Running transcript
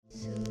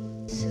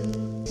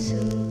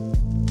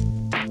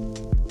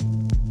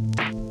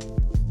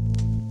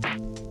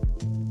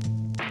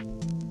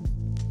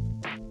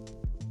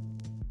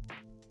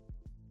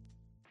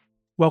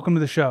Welcome to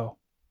the show.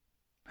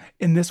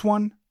 In this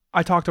one,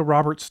 I talked to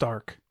Robert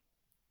Stark.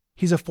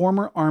 He's a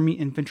former Army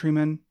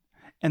infantryman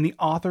and the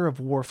author of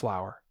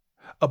Warflower,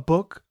 a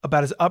book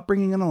about his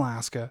upbringing in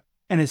Alaska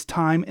and his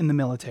time in the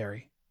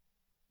military.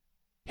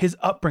 His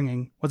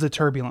upbringing was a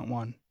turbulent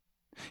one.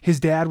 His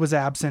dad was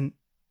absent,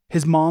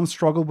 his mom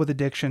struggled with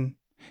addiction,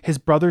 his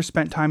brother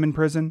spent time in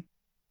prison,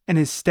 and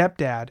his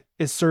stepdad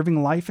is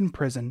serving life in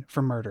prison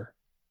for murder.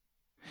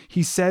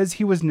 He says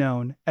he was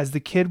known as the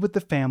kid with the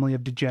family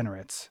of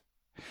degenerates.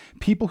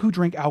 People who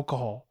drank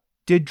alcohol,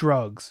 did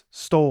drugs,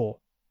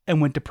 stole,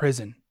 and went to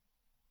prison.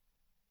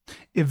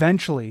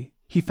 Eventually,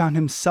 he found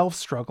himself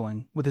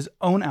struggling with his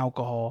own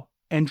alcohol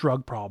and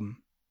drug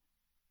problem.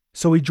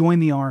 So he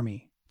joined the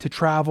Army to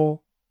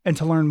travel and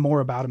to learn more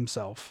about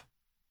himself.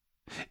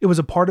 It was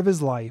a part of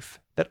his life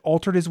that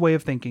altered his way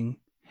of thinking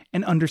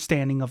and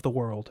understanding of the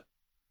world.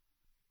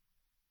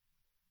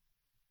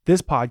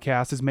 This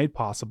podcast is made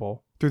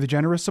possible through the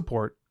generous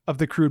support of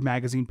the Crude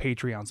Magazine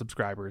Patreon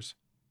subscribers.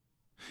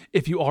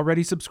 If you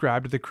already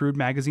subscribe to the Crude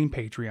Magazine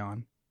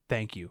Patreon,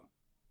 thank you.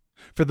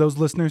 For those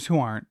listeners who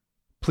aren't,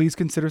 please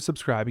consider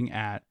subscribing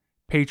at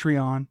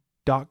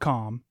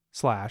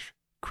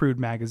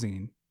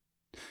patreon.com/crudemagazine.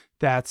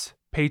 That's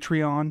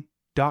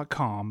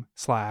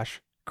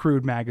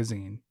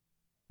patreon.com/crudemagazine.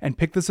 And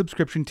pick the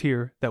subscription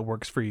tier that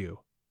works for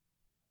you.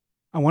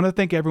 I want to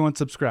thank everyone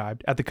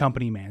subscribed at the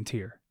Company Man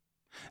tier.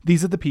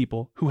 These are the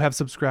people who have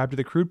subscribed to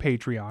the Crude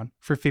Patreon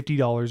for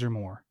 $50 or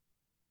more.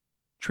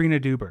 Trina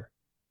Duber,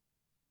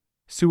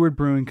 Seward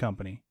Brewing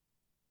Company,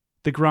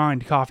 The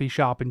Grind Coffee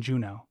Shop in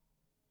Juneau,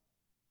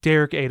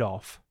 Derek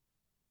Adolph,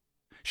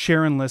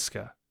 Sharon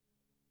Liska,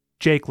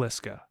 Jake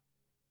Liska,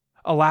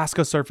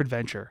 Alaska Surf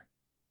Adventure,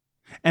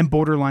 and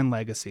Borderline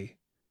Legacy.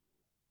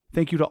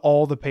 Thank you to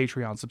all the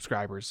Patreon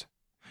subscribers.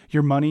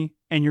 Your money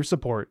and your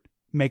support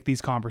make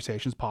these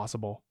conversations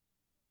possible.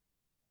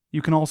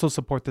 You can also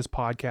support this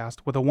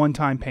podcast with a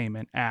one-time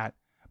payment at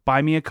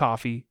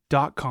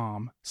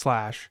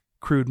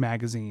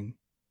buymeacoffee.com/crudemagazine.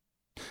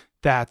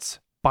 That's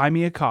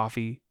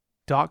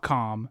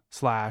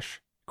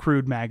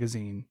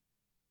buymeacoffee.com/crudemagazine.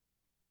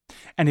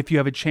 And if you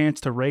have a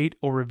chance to rate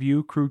or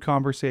review Crude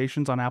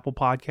Conversations on Apple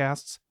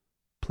Podcasts,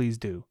 please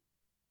do.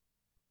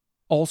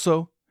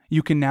 Also,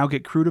 you can now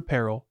get Crude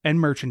apparel and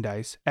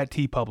merchandise at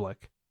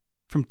TeePublic.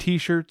 From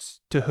t-shirts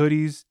to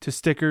hoodies to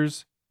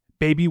stickers,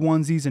 baby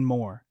onesies, and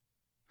more.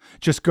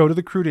 Just go to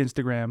the Crude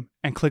Instagram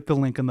and click the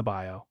link in the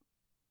bio.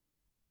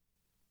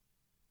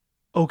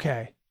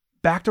 Okay,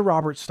 back to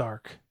Robert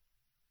Stark.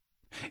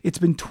 It's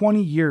been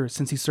 20 years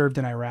since he served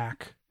in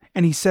Iraq,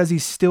 and he says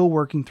he's still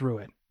working through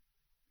it.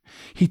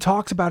 He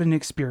talks about an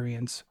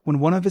experience when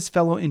one of his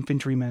fellow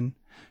infantrymen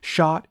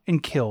shot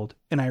and killed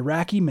an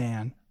Iraqi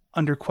man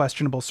under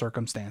questionable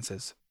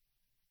circumstances.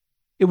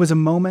 It was a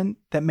moment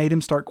that made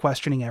him start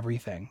questioning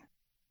everything.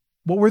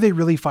 What were they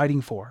really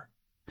fighting for?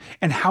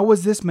 And how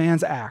was this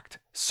man's act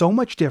so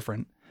much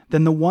different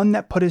than the one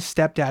that put his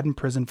stepdad in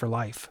prison for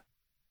life?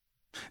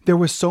 There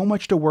was so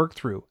much to work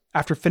through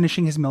after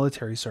finishing his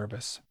military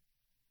service.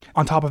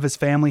 On top of his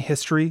family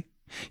history,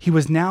 he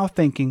was now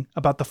thinking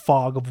about the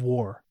fog of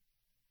war.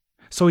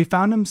 So he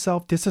found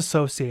himself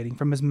disassociating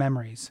from his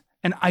memories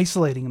and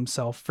isolating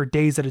himself for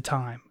days at a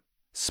time,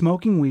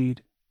 smoking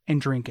weed and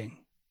drinking.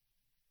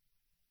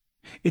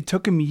 It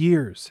took him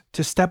years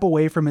to step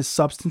away from his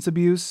substance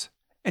abuse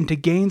and to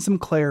gain some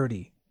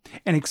clarity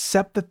and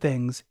accept the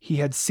things he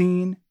had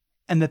seen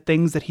and the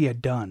things that he had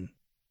done.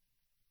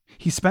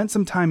 He spent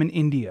some time in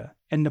India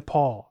and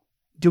Nepal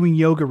doing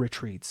yoga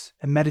retreats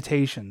and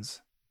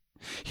meditations.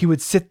 He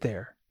would sit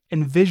there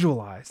and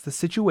visualize the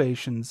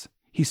situations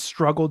he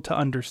struggled to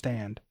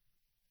understand.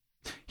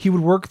 He would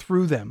work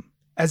through them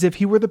as if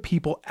he were the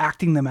people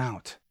acting them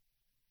out.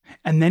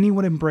 And then he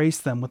would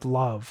embrace them with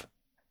love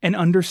and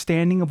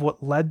understanding of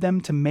what led them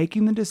to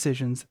making the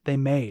decisions they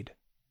made.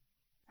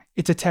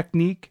 It's a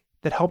technique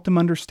that helped him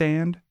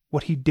understand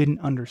what he didn't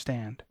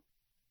understand.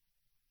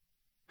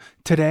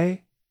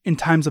 Today, in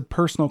times of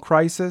personal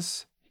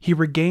crisis, he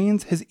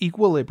regains his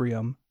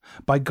equilibrium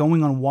by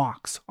going on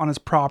walks on his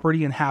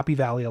property in Happy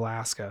Valley,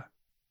 Alaska.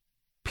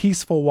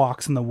 Peaceful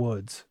walks in the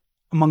woods,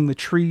 among the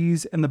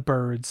trees and the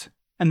birds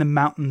and the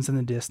mountains in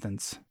the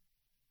distance.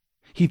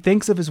 He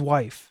thinks of his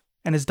wife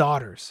and his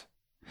daughters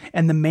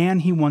and the man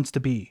he wants to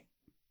be.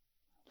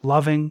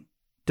 Loving,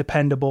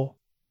 dependable,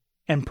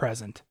 and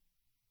present.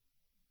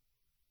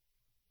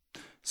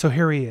 So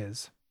here he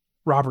is,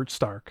 Robert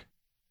Stark.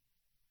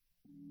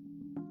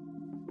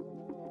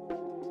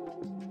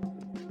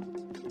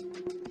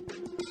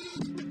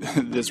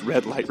 This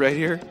red light right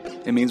here,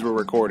 it means we're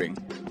recording.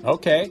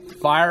 Okay,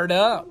 fired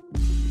up.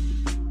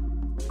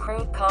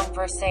 Crude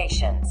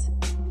Conversations.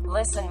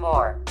 Listen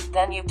more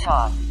than you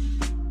talk.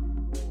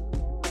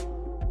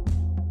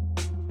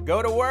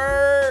 Go to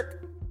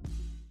work!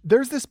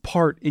 There's this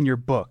part in your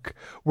book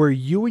where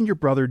you and your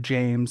brother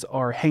James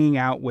are hanging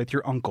out with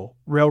your uncle,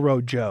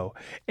 Railroad Joe,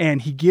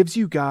 and he gives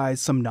you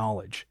guys some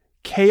knowledge.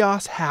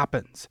 Chaos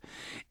happens.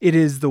 It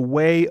is the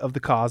way of the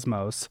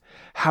cosmos.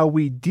 How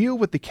we deal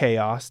with the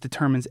chaos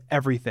determines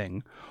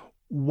everything.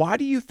 Why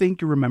do you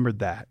think you remembered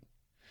that?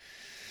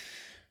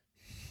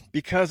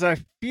 Because I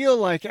feel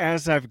like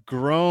as I've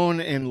grown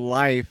in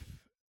life,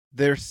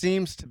 there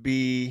seems to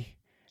be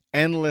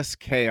endless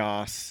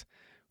chaos,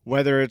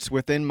 whether it's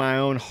within my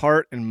own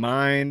heart and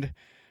mind,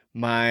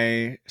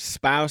 my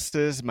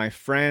spouses, my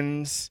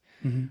friends,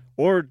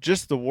 or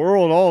just the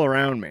world all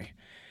around me.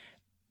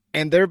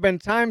 And there have been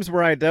times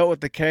where I dealt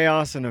with the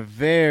chaos in a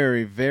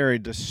very, very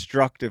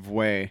destructive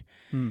way.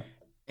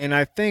 And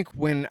I think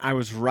when I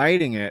was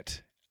writing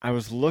it, I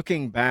was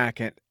looking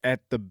back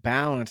at the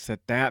balance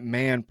that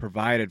man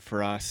provided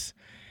for us.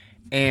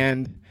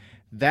 And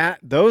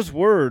those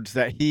words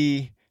that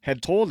he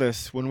had told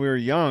us when we were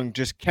young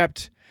just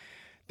kept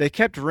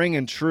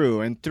ringing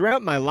true. And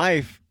throughout my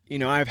life,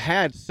 I've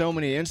had so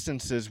many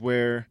instances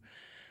where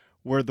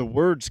the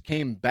words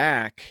came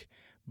back,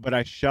 but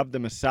I shoved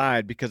them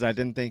aside because I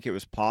didn't think it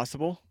was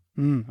possible.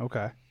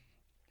 Okay.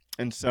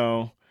 And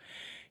so,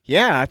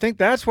 yeah, I think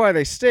that's why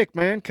they stick,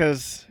 man,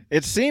 because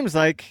it seems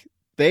like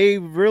they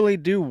really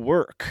do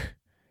work.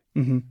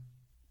 Do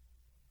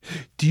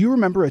you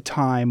remember a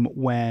time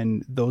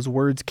when those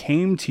words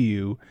came to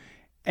you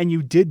and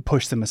you did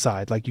push them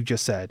aside, like you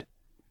just said?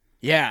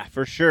 Yeah,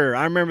 for sure.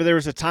 I remember there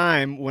was a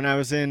time when I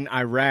was in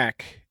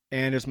Iraq,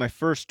 and it was my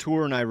first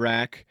tour in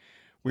Iraq.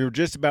 We were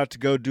just about to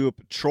go do a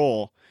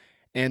patrol,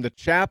 and the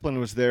chaplain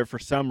was there for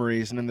some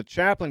reason, and the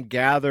chaplain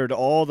gathered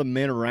all the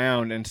men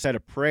around and said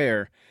a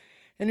prayer.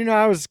 And,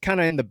 I was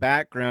kind of in the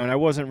background. I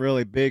wasn't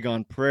really big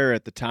on prayer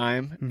at the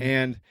time,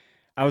 and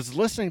I was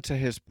listening to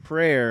his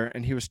prayer,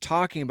 and he was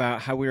talking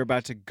about how we were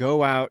about to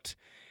go out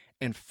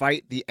and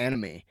fight the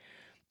enemy.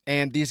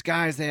 And these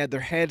guys, they had their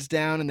heads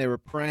down and they were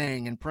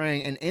praying and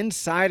praying. And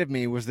inside of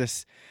me was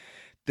this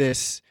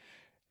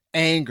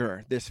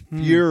anger, this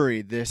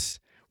fury, this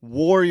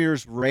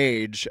warrior's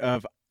rage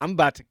of, I'm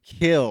about to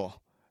kill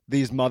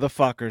these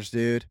motherfuckers,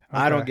 dude.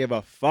 Okay. I don't give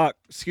a fuck.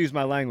 Excuse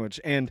my language.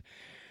 And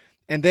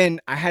then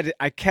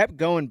I kept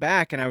going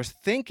back, and I was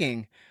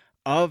thinking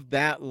of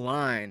that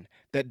line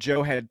that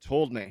Joe had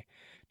told me.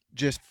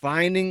 Just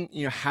finding,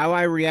 how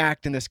I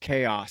react in this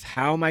chaos.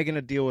 How am I going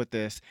to deal with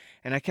this?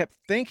 And I kept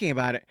thinking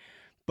about it,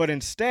 but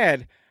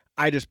instead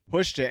I just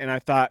pushed it, and I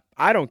thought,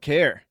 I don't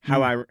care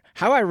how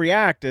I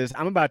react. Is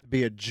I'm about to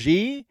be a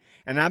G,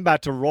 and I'm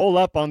about to roll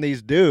up on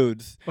these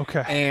dudes.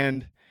 Okay.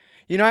 And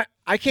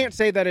I can't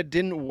say that it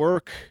didn't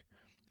work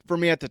for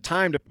me at the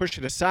time to push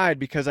it aside,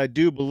 because I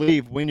do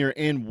believe when you're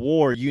in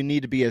war, you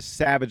need to be as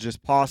savage as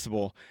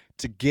possible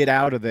to get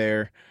out of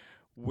there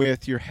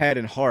with your head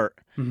and heart.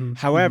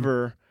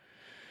 However,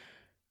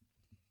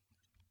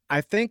 I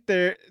think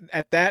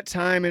at that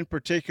time in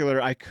particular,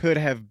 I could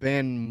have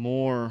been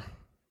more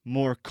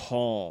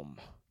calm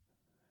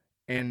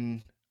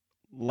and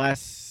less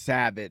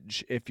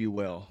savage, if you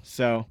will.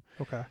 So,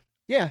 okay.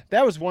 Yeah,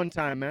 that was one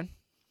time, man.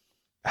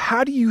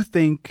 How do you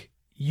think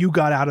you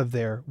got out of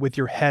there with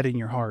your head and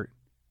your heart?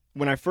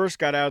 When I first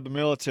got out of the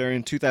military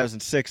in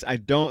 2006, I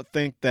don't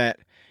think that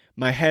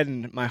my head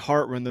and my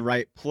heart were in the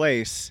right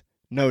place.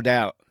 No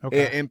doubt. Okay.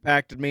 It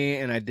impacted me,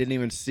 and I didn't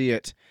even see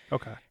it.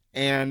 Okay.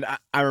 And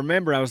I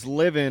remember I was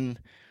living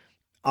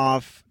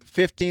off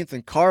 15th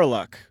and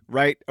Carluck,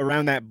 right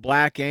around that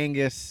Black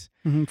Angus.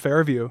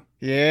 Fairview.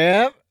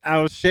 Yeah.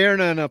 I was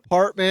sharing an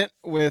apartment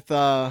with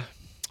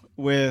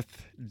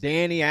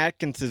Danny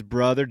Atkins'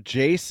 brother,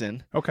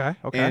 Jason. Okay.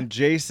 And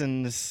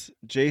Jason's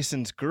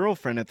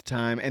girlfriend at the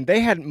time, and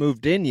they hadn't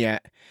moved in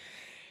yet.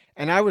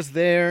 And I was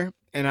there,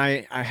 and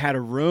I had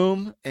a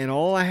room, and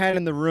all I had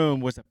in the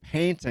room was a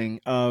painting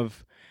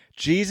of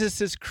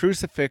Jesus'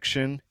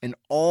 crucifixion and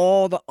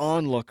all the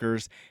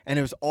onlookers, and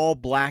it was all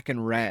black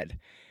and red.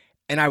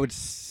 And I would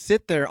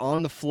sit there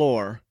on the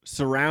floor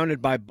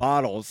surrounded by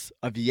bottles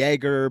of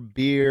Jaeger,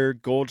 beer,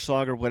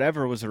 Goldschlager,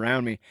 whatever was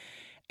around me,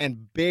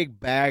 and big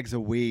bags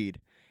of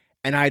weed.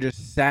 And I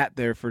just sat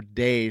there for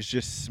days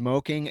just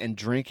smoking and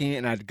drinking,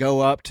 and I'd go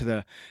up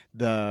to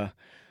the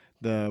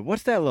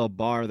what's that little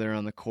bar there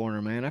on the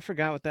corner, man? I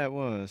forgot what that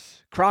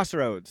was.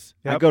 Crossroads.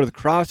 Yep. I'd go to the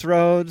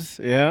Crossroads,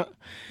 yeah.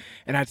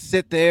 And I'd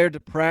sit there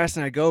depressed,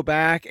 and I'd go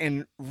back,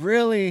 and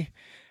really,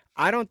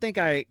 I don't think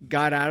I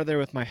got out of there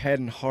with my head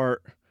and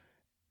heart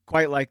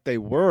quite like they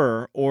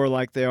were or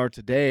like they are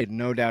today,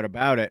 no doubt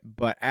about it.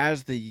 But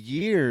as the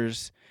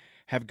years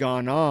have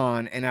gone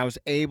on, and I was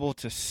able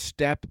to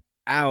step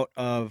out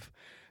of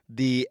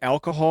the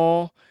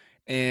alcohol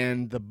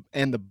and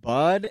the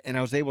bud, and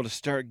I was able to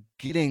start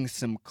getting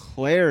some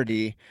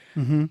clarity,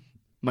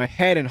 my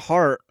head and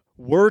heart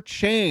were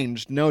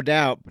changed, no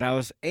doubt, but I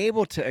was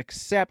able to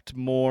accept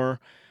more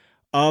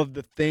of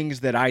the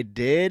things that I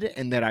did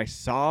and that I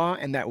saw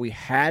and that we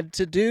had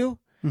to do,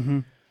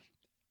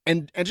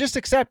 and just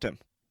accept them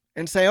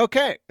and say,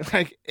 okay,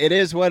 like, it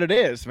is what it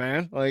is,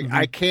 man. Like,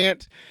 I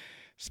can't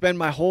spend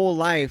my whole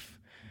life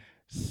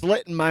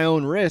slitting my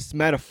own wrists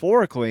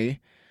metaphorically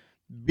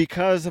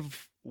because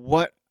of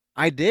what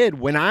I did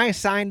when I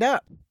signed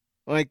up.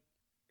 Like,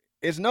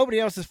 it's nobody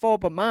else's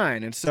fault but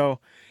mine. And so,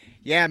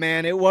 yeah,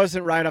 man, it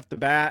wasn't right off the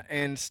bat.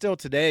 And still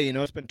today, you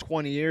know, it's been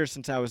 20 years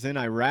since I was in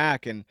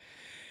Iraq. And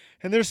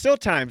there's still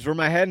times where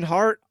my head and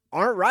heart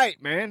aren't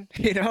right, man.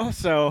 You know,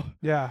 so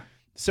Yeah.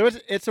 so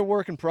it's a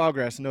work in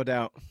progress, no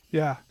doubt.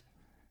 Yeah.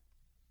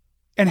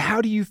 And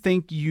how do you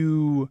think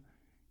you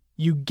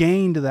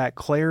gained that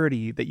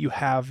clarity that you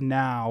have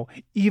now,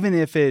 even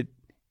if it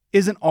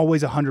isn't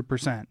always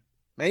 100%?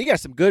 Man, you got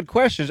some good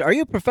questions. Are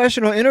you a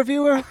professional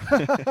interviewer?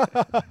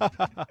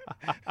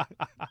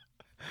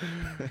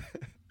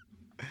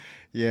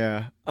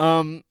 Yeah.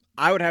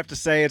 I would have to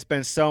say it's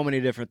been so many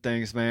different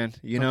things, man.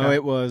 You know, Okay.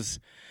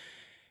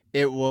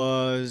 it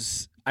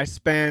was I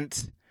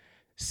spent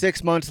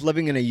 6 months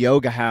living in a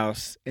yoga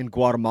house in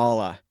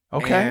Guatemala.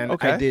 Okay, And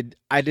okay.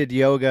 I did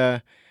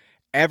yoga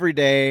every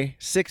day,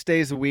 6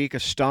 days a week,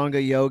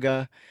 Ashtanga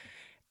yoga.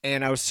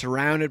 And I was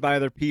surrounded by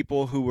other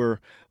people who were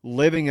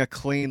living a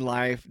clean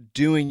life,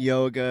 doing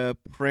yoga,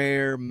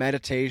 prayer,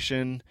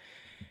 meditation.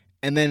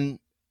 And then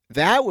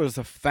that was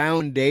a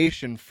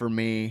foundation for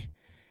me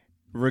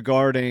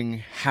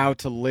regarding how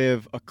to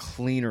live a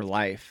cleaner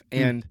life.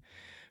 And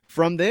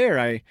from there,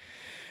 I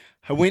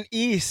went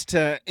east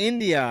to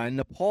India and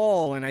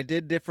Nepal, and I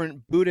did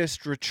different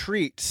Buddhist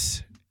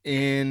retreats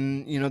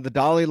in, you know, the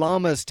Dalai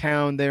Lama's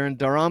town there in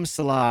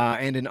Dharamsala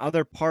and in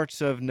other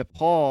parts of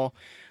Nepal,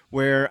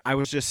 where I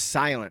was just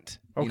silent,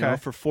 you know, Okay.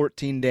 for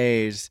 14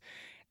 days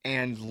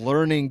and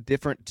learning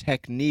different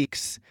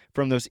techniques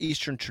from those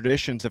Eastern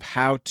traditions of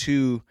how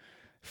to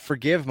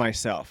forgive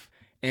myself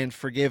and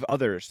forgive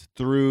others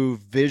through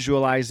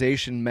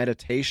visualization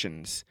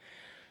meditations.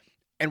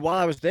 And while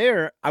I was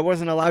there, I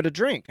wasn't allowed to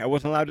drink. I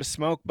wasn't allowed to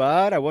smoke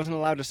bud. I wasn't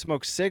allowed to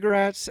smoke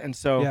cigarettes. And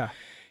so, Yeah.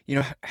 you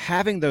know,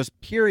 having those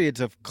periods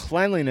of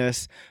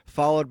cleanliness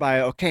followed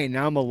by, okay,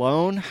 now I'm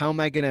alone. How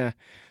am I going to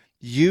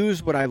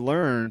use what I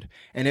learned?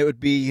 And it would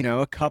be, you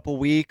know, a couple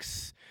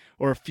weeks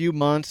or a few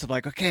months of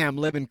like, okay, I'm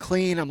living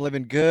clean, I'm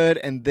living good.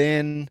 And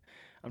then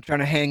I'm trying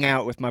to hang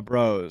out with my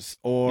bros,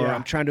 or Yeah.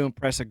 I'm trying to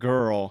impress a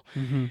girl,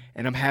 Mm-hmm.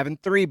 and I'm having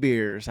 3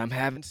 beers, I'm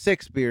having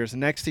 6 beers. The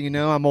next thing you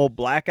know, I'm old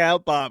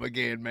Blackout Bob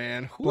again,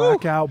 man. Woo!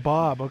 Blackout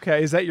Bob.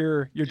 Okay. Is that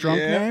your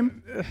drunk Yeah.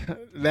 name?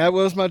 That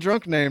was my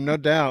drunk name, no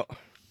doubt.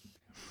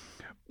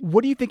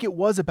 What do you think it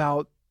was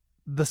about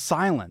the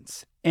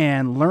silence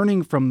and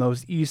learning from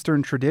those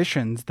Eastern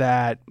traditions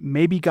that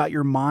maybe got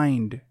your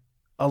mind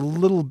a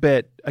little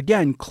bit,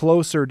 again,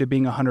 closer to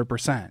being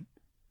 100%?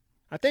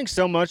 I think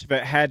so much of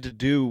it had to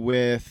do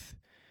with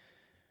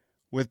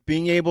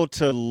being able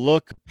to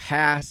look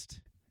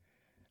past,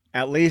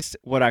 at least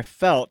what I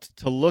felt,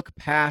 to look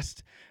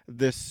past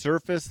the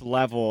surface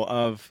level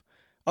of,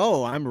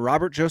 oh, I'm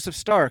Robert Joseph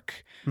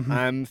Stark. Mhm.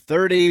 I'm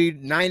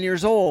 39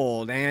 years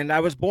old, and I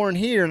was born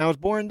here, and I was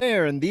born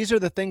there, and these are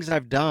the things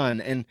I've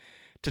done. And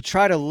to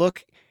try to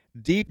look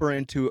deeper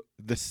into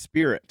the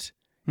spirit,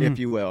 if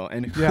you will,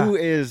 and Yeah. who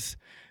is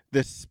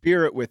the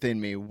spirit within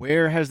me?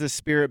 Where has the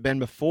spirit been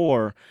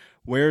before?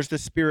 Where's the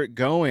spirit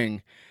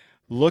going?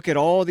 Look at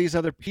all these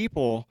other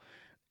people,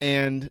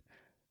 and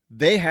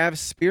they have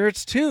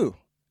spirits too,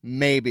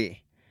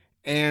 maybe.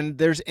 And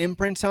there's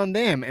imprints on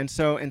them. And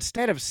so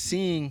instead of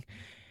seeing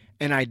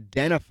and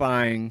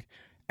identifying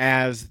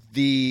as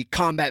the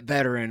combat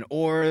veteran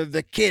or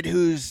the kid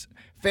whose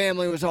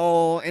family was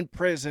all in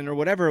prison or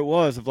whatever it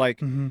was, of like,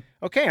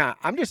 okay,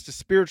 I'm just a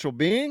spiritual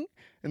being,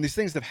 and these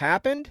things have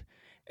happened,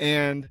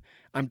 and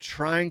I'm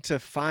trying to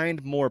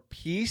find more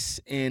peace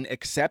in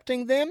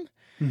accepting them.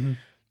 Mhm.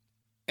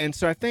 And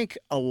so I think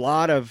a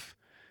lot of,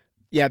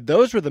 yeah,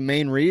 those were the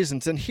main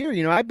reasons. And here,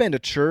 you know, I've been to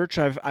church.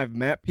 I've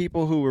met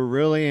people who were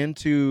really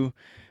into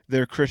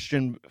their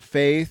Christian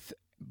faith,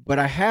 but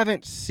I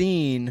haven't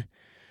seen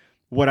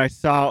what I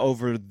saw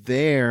over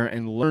there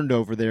and learned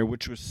over there,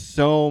 which was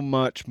so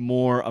much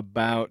more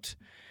about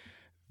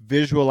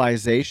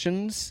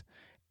visualizations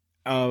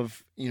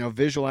of, you know,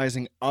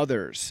 visualizing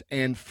others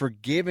and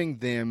forgiving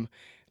them,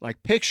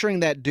 like picturing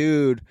that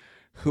dude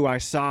who I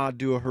saw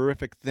do a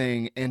horrific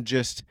thing, and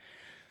just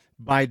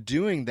by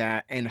doing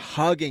that and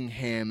hugging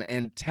him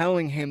and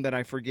telling him that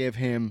I forgive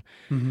him,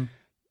 Mhm.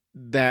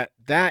 that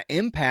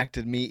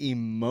impacted me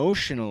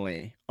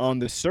emotionally on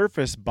the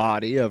surface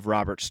body of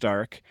Robert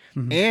Stark.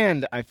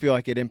 And I feel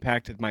like it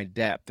impacted my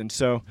depth. And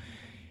so,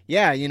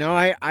 yeah, you know,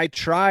 I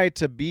try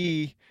to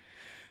be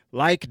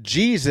like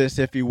Jesus,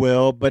 if you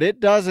will, but it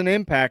doesn't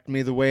impact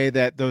me the way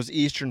that those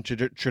Eastern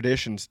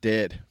traditions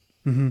did.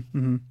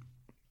 You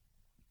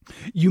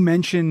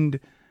mentioned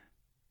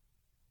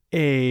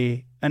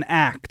an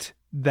act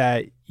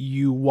that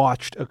you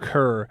watched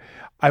occur.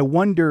 I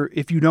wonder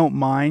if you don't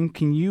mind,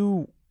 can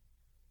you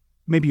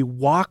maybe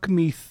walk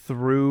me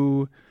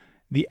through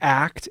the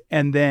act,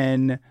 and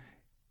then,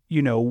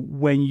 you know,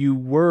 when you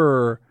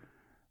were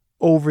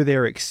over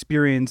there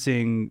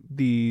experiencing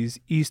these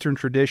Eastern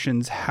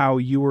traditions, how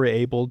you were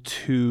able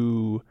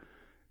to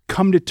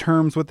come to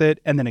terms with it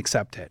and then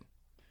accept it?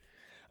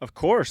 Of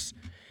course.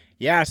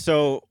 Yeah,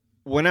 so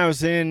when I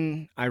was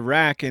in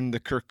Iraq in the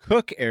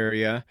Kirkuk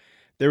area,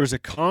 there was a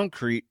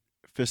concrete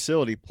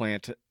facility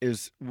plant,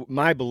 is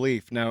my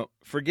belief. Now,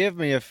 forgive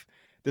me if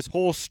this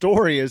whole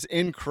story is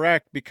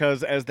incorrect,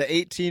 because as the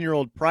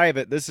 18-year-old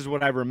private, this is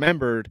what I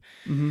remembered.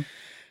 Mm-hmm.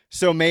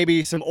 So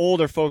maybe some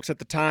older folks at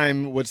the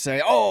time would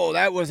say, oh,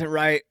 that wasn't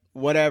right,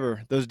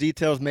 whatever. Those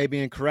details may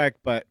be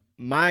incorrect, but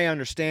my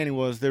understanding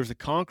was there was a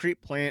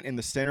concrete plant in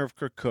the center of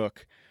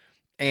Kirkuk,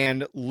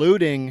 and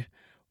looting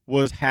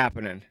was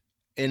happening,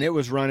 and it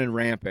was running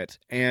rampant.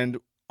 And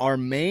our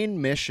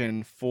main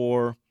mission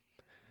for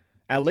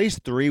at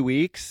least 3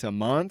 weeks, a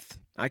month,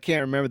 I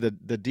can't remember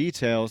the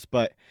details,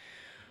 but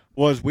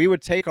was we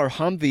would take our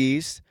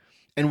Humvees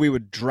and we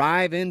would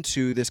drive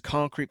into this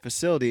concrete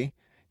facility.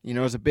 You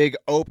know, it was a big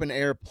open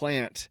air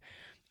plant,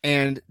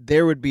 and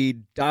there would be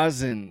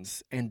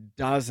dozens and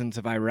dozens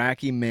of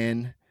Iraqi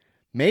men,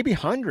 maybe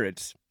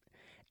hundreds,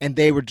 and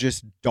they would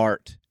just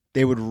dart.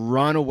 They would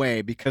run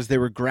away because they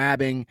were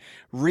grabbing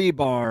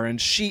rebar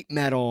and sheet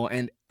metal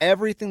and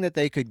everything that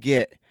they could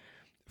get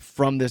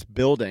from this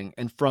building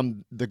and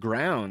from the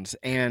grounds.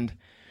 And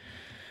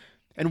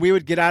we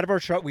would get out of our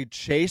truck, we'd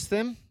chase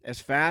them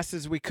as fast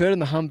as we could in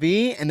the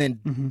Humvee, and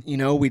then you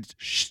know, we'd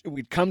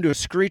come to a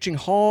screeching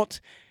halt,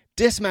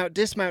 dismount.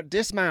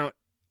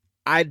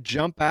 I'd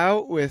jump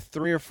out with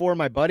 3 or 4 of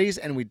my buddies,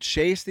 and we'd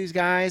chase these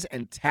guys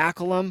and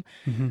tackle them,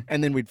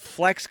 and then we'd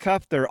flex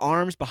cuff their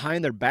arms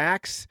behind their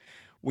backs.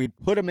 We'd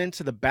put them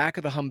into the back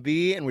of the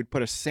Humvee, and we'd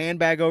put a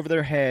sandbag over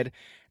their head,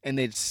 and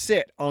they'd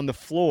sit on the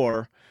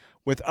floor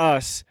with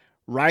us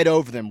right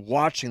over them,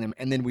 watching them,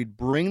 and then we'd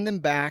bring them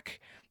back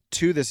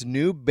to this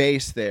new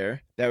base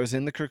there that was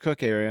in the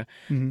Kirkuk area,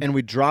 and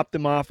we dropped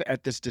them off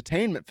at this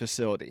detainment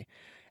facility.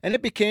 And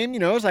it became,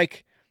 you know, it was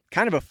like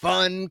kind of a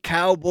fun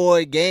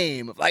cowboy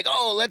game of like,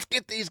 oh, let's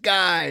get these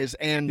guys.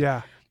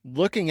 And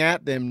looking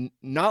at them,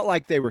 not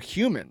like they were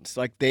humans,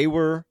 like they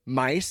were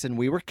mice and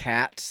we were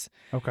cats.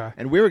 Okay.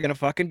 And we were going to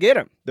fucking get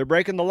them. They're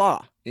breaking the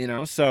law, you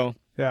know? So,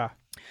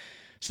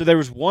 so there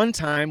was one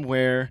time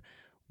where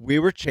we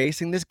were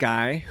chasing this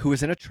guy who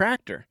was in a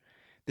tractor.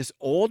 This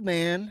old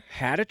man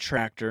had a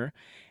tractor,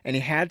 and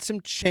he had some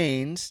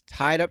chains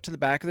tied up to the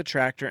back of the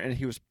tractor, and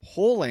he was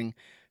pulling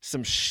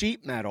some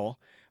sheet metal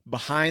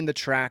behind the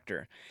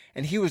tractor.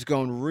 And he was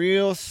going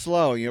real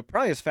slow, you know,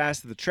 probably as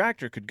fast as the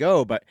tractor could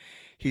go, but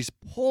he's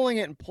pulling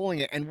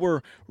it, and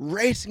we're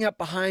racing up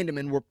behind him,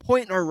 and we're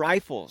pointing our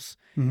rifles,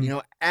 you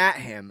know, at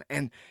him,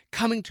 and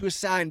coming to his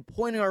side and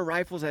pointing our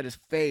rifles at his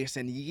face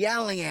and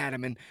yelling at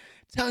him and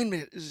telling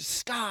him,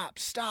 stop,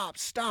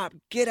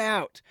 get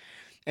out.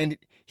 And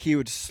he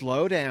would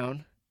slow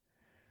down,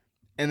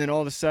 and then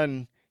all of a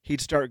sudden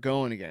he'd start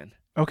going again.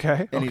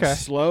 Okay. And he'd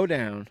slow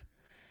down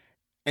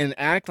and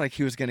act like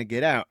he was going to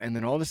get out, and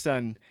then all of a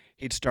sudden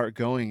he'd start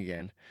going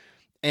again.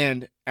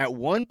 And at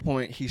one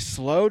point he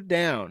slowed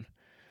down,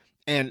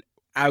 and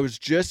I was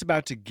just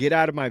about to get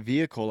out of my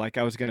vehicle, like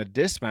I was going to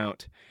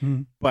dismount,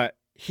 but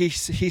he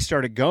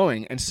started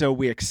going, and so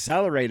we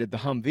accelerated the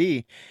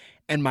Humvee,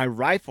 and my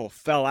rifle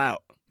fell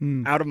out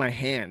of my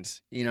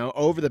hands, you know,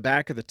 over the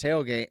back of the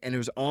tailgate, and it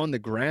was on the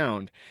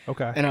ground.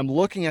 Okay. And I'm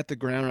looking at the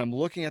ground, and I'm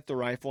looking at the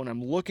rifle, and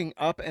I'm looking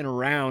up and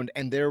around,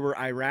 and there were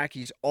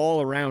Iraqis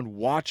all around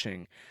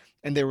watching,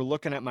 and they were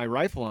looking at my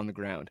rifle on the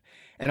ground.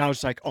 And I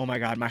was like, oh my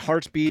God, my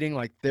heart's beating,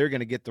 like they're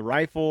going to get the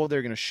rifle,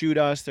 they're going to shoot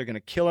us, they're going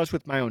to kill us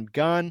with my own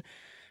gun.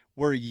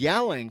 We're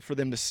yelling for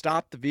them to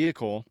stop the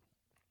vehicle.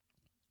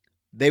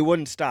 They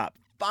wouldn't stop.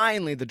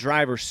 Finally, the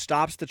driver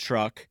stops the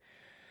truck.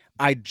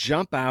 I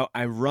jump out,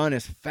 I run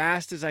as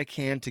fast as I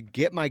can to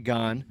get my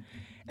gun,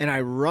 and I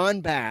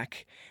run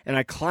back, and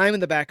I climb in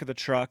the back of the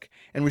truck,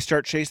 and we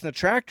start chasing the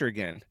tractor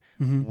again.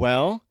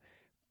 Well,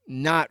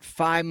 not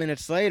 5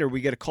 minutes later, we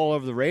get a call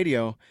over the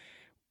radio.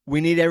 We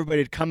need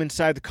everybody to come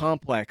inside the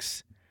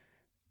complex.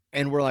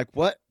 And we're like,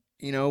 what?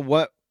 You know,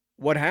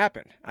 what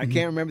happened? I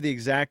can't remember the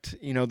exact,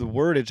 you know, the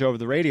wordage over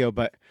the radio,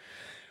 but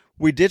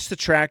we ditched the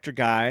tractor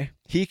guy.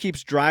 He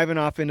keeps driving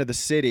off into the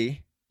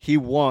city. He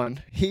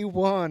won.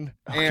 Okay.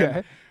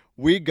 And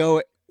we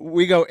go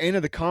into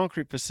the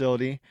concrete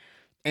facility,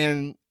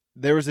 and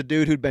there was a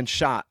dude who'd been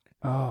shot.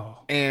 Oh.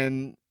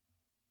 And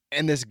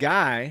this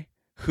guy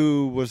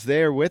who was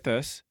there with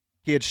us,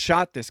 he had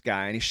shot this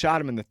guy, and he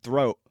shot him in the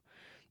throat.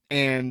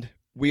 And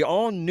we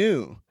all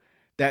knew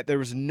that there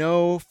was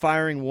no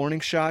firing warning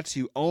shots.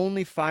 You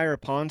only fire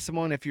upon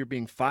someone if you're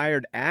being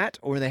fired at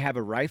or they have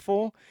a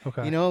rifle,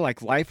 you know, like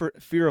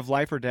fear of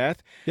life or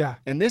death. Yeah.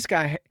 And this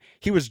guy,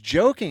 he was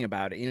joking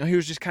about it. You know, he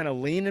was just kind of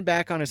leaning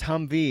back on his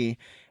Humvee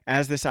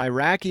as this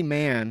Iraqi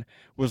man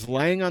was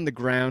laying on the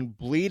ground,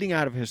 bleeding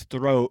out of his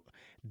throat,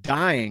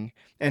 dying,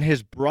 and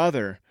his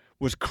brother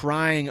was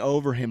crying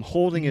over him,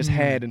 holding his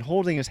head and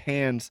holding his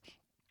hands.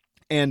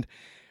 And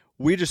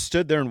we just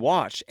stood there and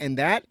watched. And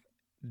that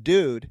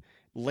dude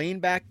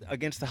leaned back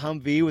against the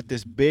Humvee with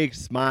this big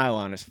smile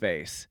on his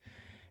face.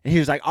 And he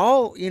was like,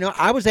 oh, you know,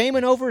 I was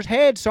aiming over his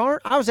head,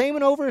 Sergeant. I was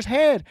aiming over his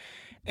head.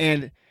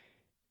 And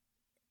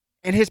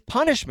his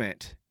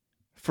punishment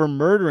for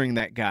murdering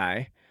that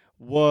guy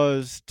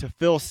was to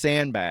fill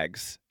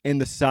sandbags in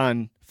the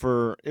sun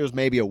for, it was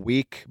maybe a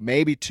week,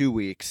 maybe 2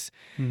 weeks.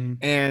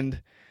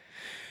 And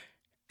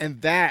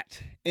And that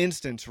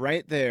instance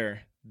right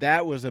there,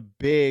 that was a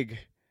big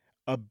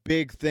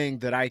thing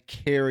that I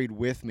carried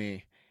with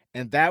me.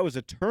 And that was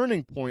a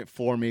turning point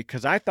for me,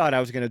 because I thought I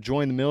was going to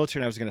join the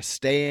military and I was going to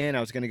stay in. I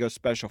was going to go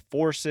special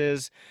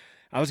forces.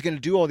 I was going to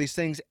do all these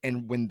things.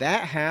 And when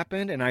that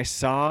happened and I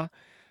saw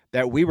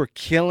that we were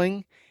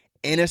killing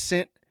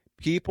innocent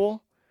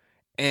people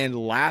and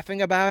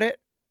laughing about it,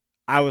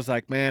 I was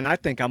like, man, I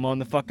think I'm on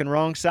the fucking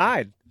wrong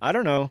side. I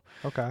don't know.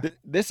 Okay.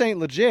 This ain't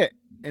legit.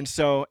 And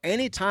so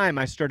anytime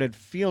I started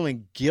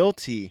feeling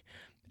guilty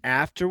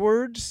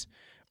afterwards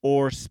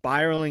or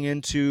spiraling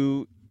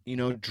into,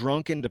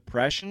 drunken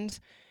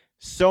depressions,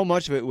 so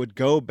much of it would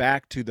go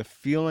back to the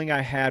feeling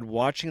I had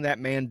watching that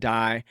man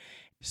die.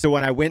 So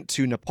when I went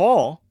to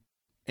Nepal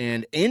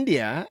and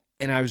India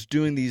and I was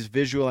doing these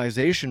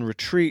visualization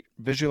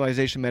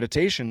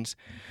meditations,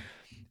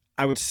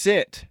 I would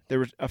sit. There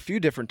were a few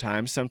different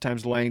times,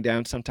 sometimes laying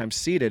down, sometimes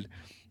seated,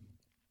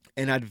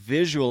 and I'd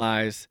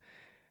visualize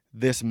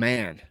this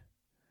man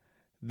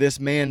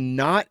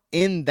not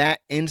in that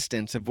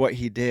instance of what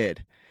he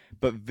did,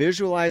 but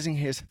visualizing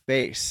his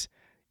face,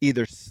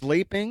 either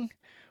sleeping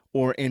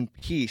or in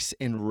peace,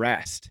 in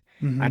rest.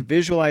 Mm-hmm. I'd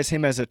visualize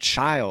him as a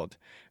child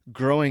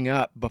growing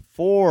up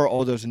before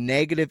all those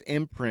negative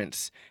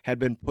imprints had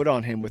been put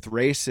on him with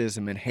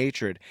racism and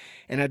hatred.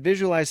 And I'd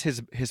visualize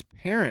his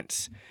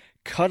parents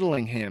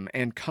cuddling him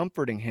and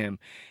comforting him,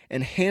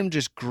 and him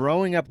just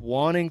growing up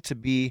wanting to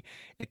be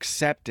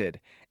accepted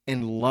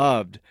and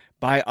loved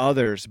by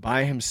others,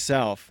 by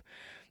himself.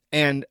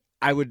 And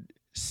I would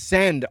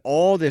send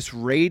all this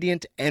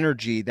radiant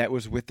energy that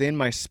was within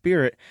my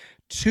spirit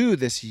to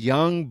this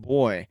young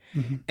boy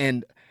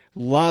and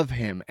love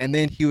him. And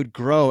then he would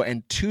grow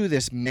and to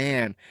this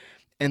man.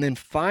 And then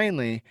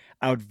finally,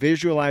 I would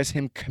visualize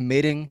him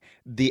committing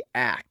the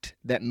act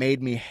that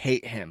made me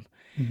hate him.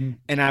 Mm-hmm.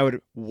 And I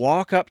would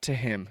walk up to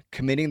him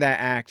committing that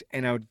act,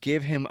 and I would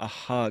give him a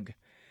hug.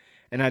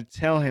 And I'd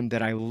tell him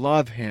that I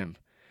love him,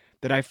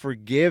 that I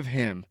forgive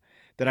him,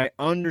 that I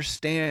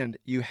understand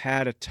you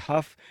had a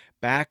tough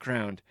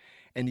background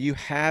and you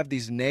have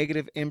these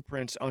negative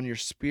imprints on your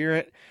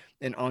spirit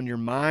and on your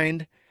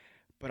mind,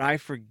 but I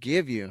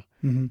forgive you.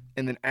 Mm-hmm.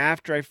 And then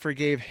after I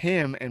forgave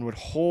him and would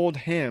hold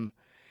him,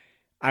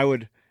 I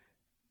would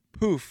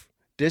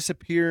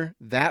disappear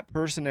that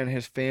person and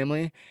his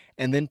family,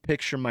 and then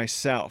picture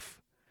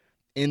myself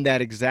in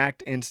that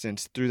exact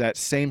instance through that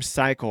same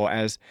cycle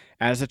as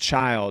a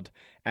child,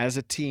 as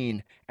a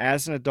teen,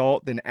 as an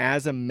adult, then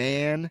as a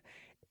man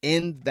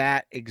in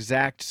that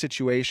exact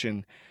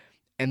situation.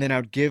 And then I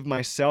would give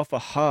myself a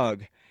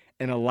hug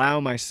and allow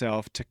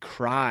myself to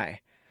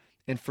cry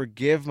and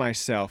forgive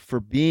myself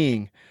for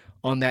being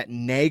on that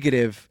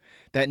negative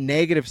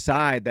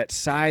side, that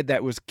side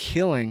that was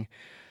killing.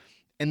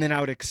 And then I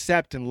would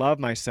accept and love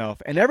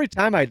myself. And every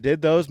time I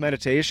did those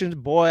meditations,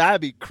 boy,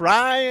 I'd be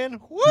crying.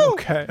 Woo!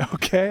 Okay.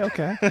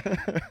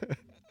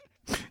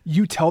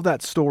 You tell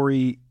that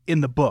story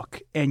in the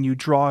book, and you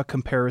draw a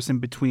comparison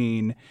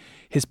between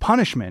his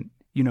punishment,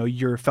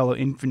 your fellow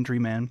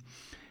infantryman,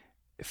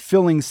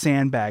 filling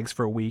sandbags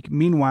for a week.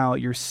 Meanwhile,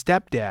 your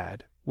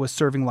stepdad was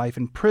serving life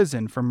in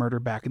prison for murder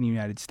back in the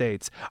United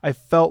States. I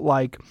felt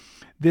like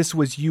this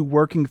was you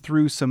working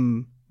through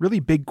some really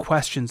big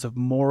questions of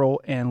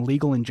moral and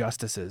legal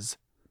injustices.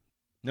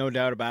 No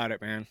doubt about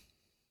it, man.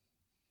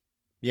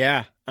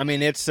 Yeah. I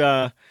mean, it's,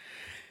 I'm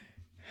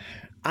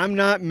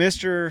not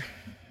Mr.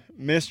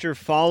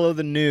 Follow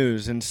the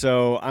News. And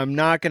so I'm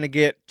not going to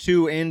get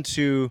too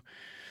into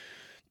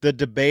the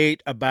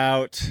debate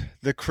about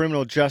the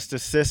criminal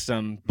justice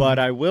system, but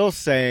I will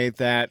say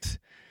that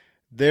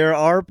there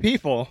are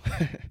people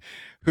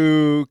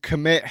who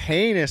commit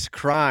heinous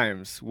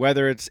crimes,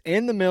 whether it's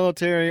in the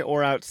military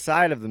or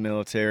outside of the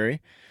military,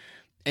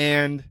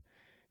 and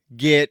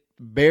get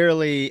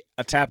barely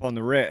a tap on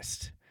the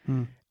wrist.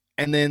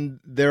 And then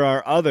there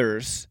are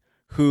others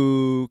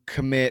who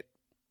commit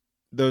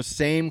those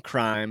same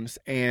crimes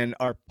and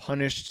are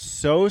punished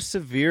so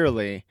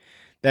severely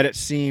that it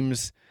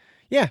seems,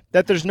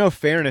 that there's no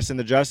fairness in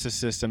the justice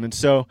system. And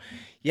so,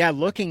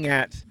 looking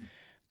at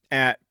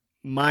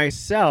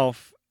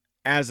myself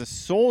as a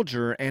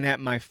soldier and at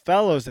my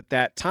fellows at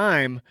that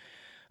time,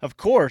 of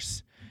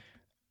course,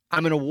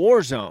 I'm in a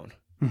war zone.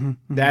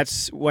 Mm-hmm.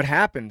 That's what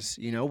happens.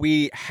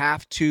 We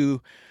have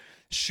to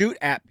shoot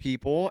at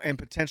people and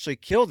potentially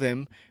kill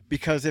them,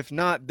 because if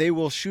not, they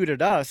will shoot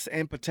at us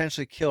and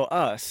potentially kill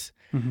us.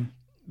 Mm-hmm.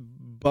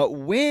 But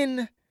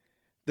when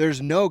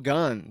there's no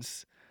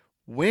guns,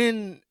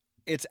 when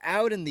it's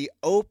out in the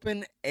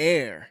open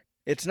air,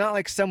 it's not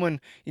like someone,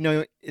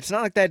 it's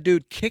not like that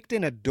dude kicked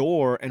in a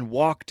door and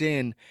walked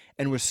in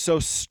and was so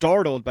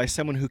startled by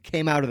someone who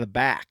came out of the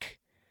back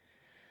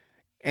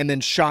and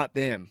then shot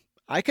them.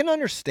 I can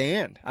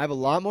understand. I have a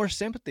lot more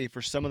sympathy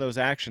for some of those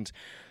actions.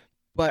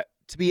 But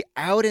to be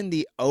out in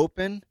the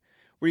open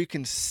where you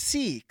can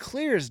see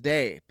clear as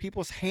day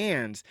people's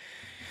hands,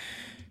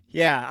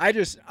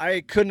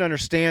 I couldn't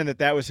understand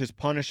that was his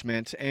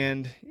punishment.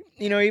 And,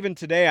 even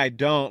today I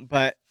don't.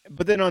 But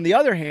then on the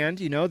other hand,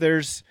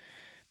 there's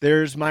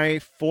there's my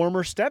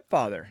former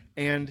stepfather,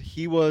 and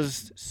he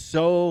was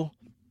so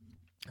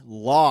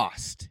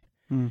lost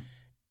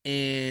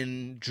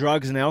in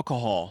drugs and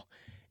alcohol,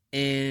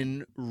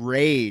 in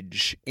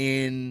rage,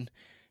 in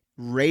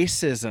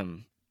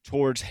racism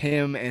towards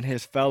him and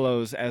his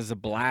fellows as a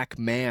black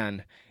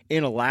man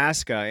in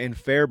Alaska, in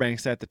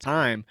Fairbanks at the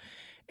time.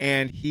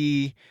 And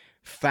he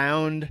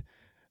found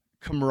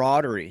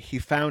camaraderie. He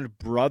found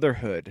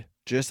brotherhood,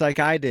 just like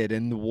I did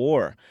in the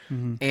war.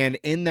 And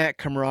in that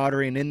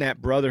camaraderie and in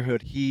that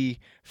brotherhood, he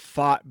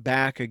fought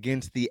back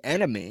against the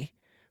enemy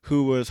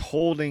who was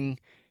holding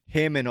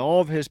him and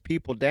all of his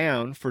people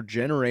down for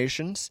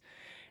generations.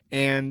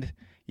 And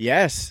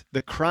yes,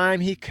 the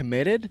crime he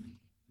committed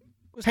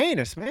was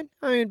heinous, man.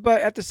 I mean,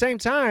 but at the same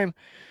time,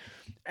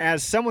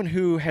 as someone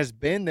who has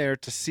been there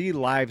to see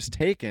lives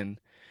taken,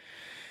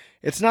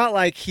 it's not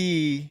like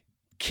he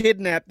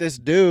kidnapped this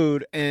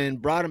dude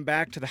and brought him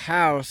back to the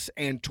house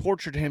and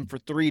tortured him for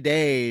 3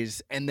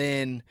 days and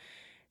then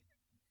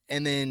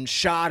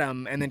shot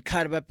him and then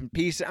cut him up in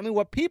pieces. I mean,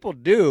 what people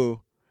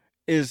do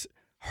is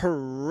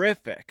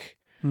horrific.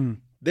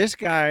 This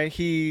guy,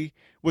 he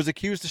was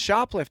accused of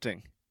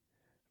shoplifting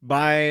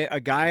by a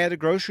guy at a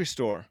grocery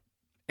store,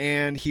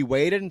 and he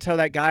waited until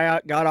that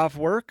guy got off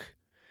work.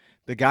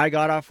 The guy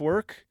got off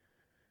work,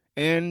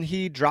 and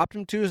he dropped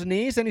him to his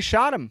knees, and he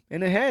shot him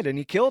in the head, and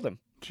he killed him.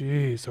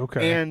 Jeez,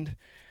 okay. And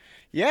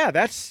yeah,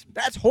 that's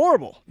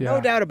horrible. Yeah. No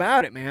doubt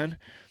about it, man.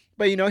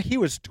 But he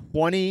was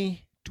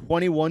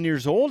 21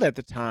 years old at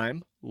the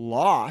time,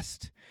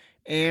 lost,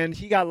 and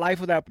he got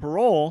life without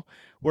parole,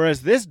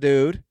 whereas this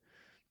dude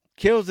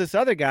kills this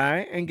other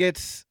guy and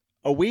gets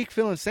a week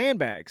filling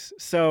sandbags.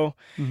 So,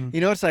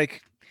 it's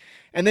like,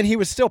 and then he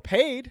was still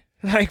paid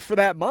like for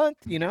that month,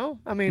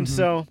 I mean,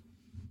 so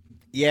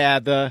yeah,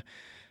 the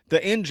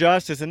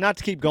injustice, and not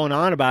to keep going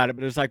on about it,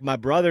 but it was like my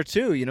brother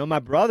too. My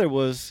brother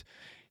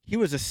he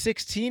was a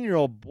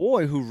 16-year-old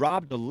boy who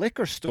robbed a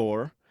liquor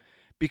store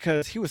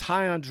because he was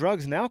high on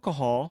drugs and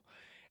alcohol.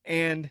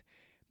 And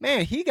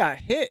man, he got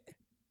hit.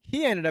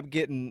 He ended up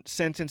getting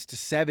sentenced to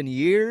 7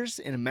 years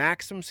in a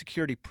maximum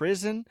security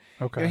prison.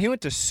 Okay. He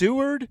went to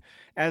Seward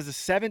as a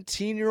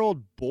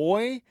 17-year-old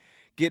boy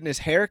getting his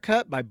hair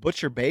cut by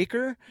Butcher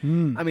Baker. I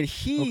mean,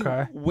 he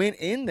went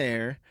in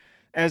there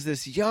as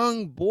this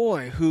young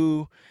boy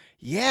who,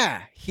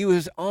 he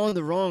was on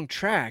the wrong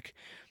track.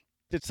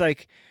 It's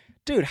like,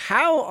 dude,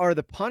 how are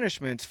the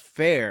punishments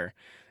fair?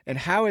 And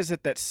how is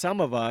it that some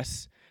of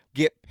us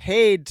get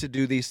paid to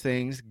do these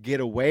things,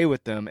 get away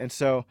with them? And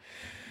so,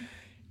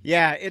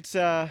 yeah, it's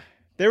there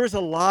was a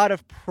lot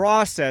of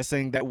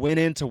processing that went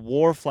into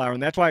Warflower,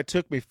 and that's why it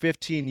took me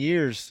 15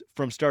 years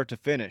from start to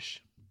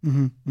finish.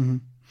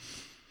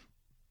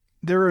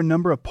 There are a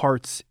number of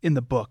parts in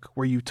the book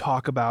where you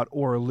talk about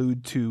or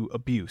allude to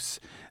abuse.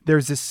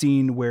 There's this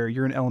scene where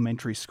you're in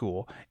elementary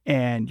school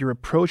and you're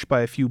approached by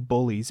a few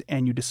bullies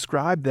and you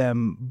describe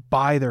them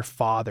by their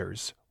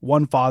fathers.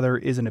 One father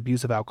is an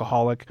abusive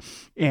alcoholic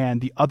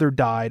and the other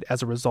died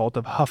as a result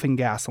of huffing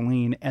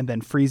gasoline and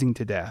then freezing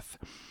to death.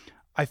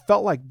 I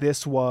felt like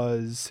this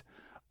was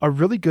a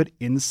really good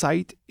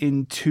insight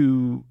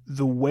into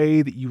the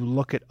way that you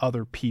look at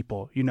other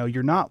people.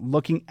 You're not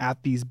looking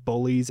at these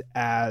bullies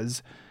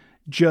as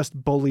just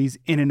bullies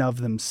in and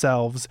of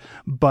themselves,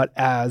 but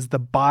as the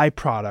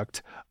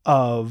byproduct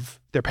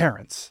of their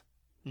parents.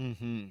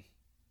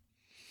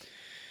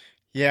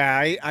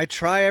 Yeah, I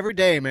try every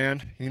day,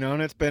 man.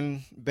 And it's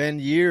been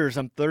years.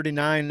 I'm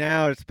 39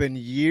 now. It's been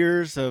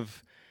years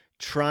of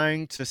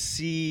trying to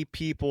see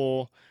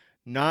people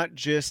not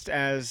just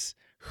as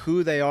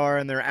who they are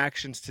and their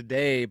actions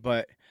today,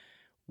 but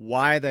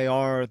why they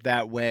are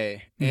that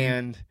way.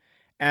 And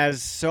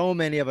as so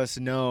many of us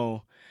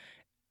know,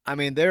 I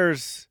mean,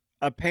 there's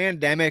a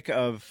pandemic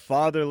of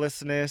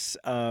fatherlessness,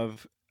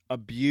 of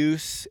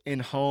abuse in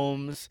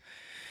homes.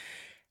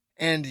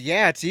 And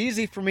yeah, it's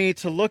easy for me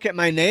to look at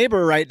my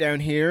neighbor right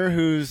down here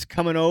who's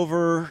coming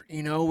over,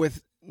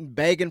 with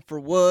begging for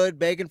wood,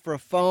 begging for a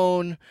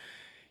phone.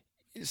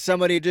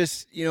 Somebody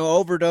just,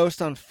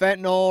 overdosed on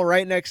fentanyl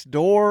right next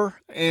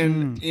door.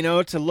 And,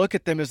 to look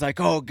at them is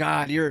like, oh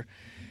God, you're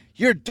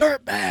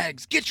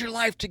dirtbags, get your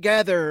life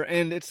together.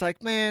 And it's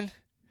like, man,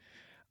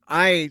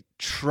 I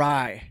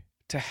try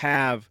to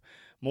have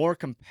more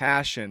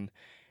compassion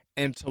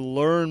and to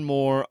learn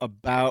more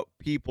about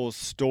people's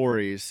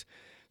stories.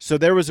 So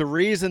there was a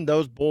reason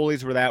those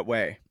bullies were that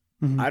way.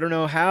 I don't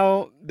know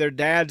how their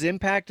dads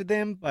impacted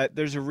them, but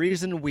there's a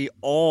reason we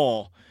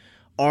all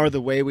are the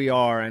way we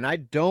are. And I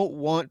don't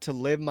want to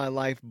live my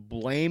life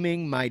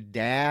blaming my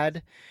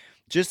dad,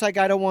 just like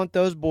I don't want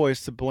those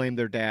boys to blame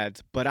their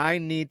dads. But I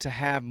need to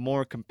have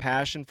more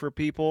compassion for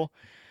people.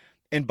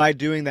 And by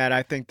doing that,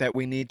 I think that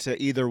we need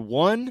to either,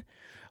 one,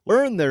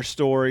 learn their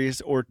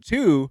stories, or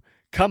two,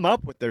 come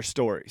up with their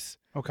stories.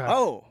 Okay.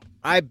 Oh,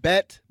 I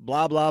bet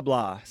blah, blah,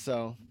 blah.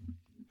 So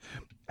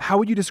how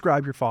would you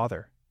describe your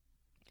father?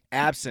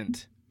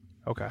 Absent.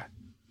 Okay.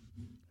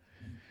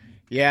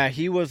 Yeah,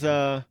 he was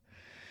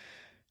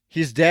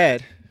he's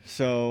dead.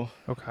 So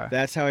okay.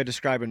 That's how I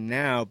describe him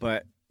now,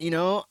 but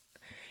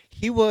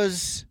he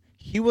was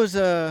he was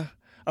a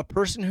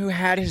person who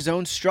had his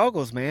own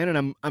struggles, man.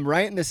 And I'm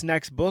writing this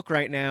next book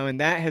right now, and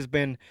that has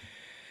been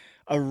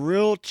a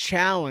real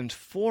challenge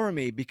for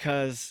me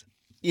because,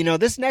 you know,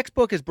 this next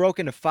book is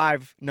broken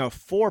into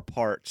 4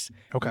 parts,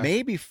 Okay.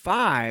 maybe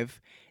 5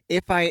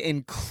 if I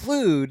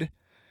include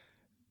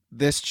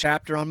this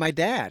chapter on my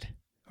dad.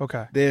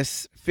 Okay.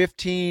 This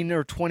 15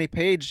 or 20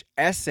 page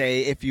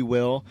essay, if you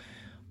will,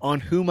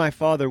 on who my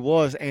father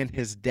was and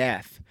his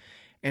death.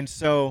 And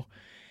so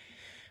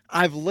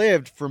I've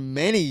lived for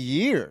many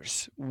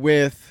years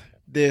with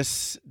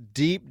this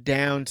deep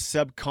down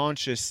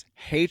subconscious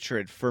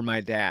hatred for my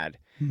dad.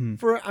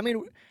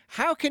 Mm-hmm.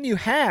 How can you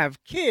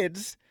have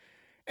kids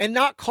and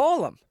not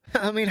call them?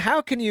 I mean,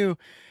 how can you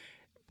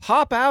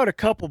pop out a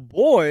couple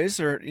boys,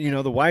 or, you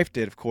know, the wife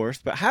did, of course,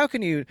 but how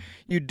can you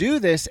do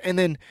this and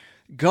then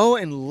go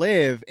and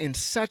live in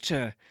such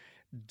a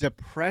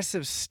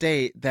depressive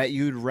state that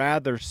you'd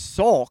rather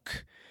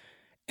sulk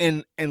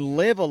and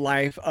live a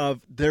life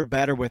of they're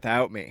better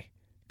without me?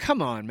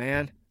 Come on,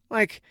 man.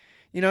 Like,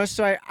 you know,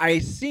 so I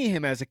see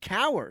him as a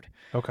coward.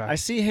 Okay. I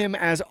see him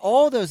as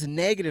all those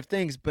negative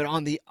things, but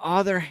on the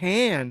other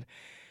hand,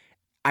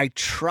 I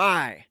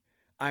try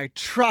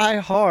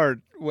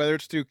hard, whether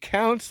it's through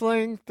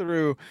counseling,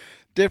 through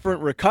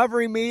different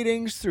recovery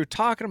meetings, through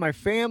talking to my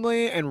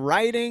family and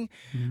writing.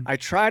 Mm-hmm. I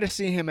try to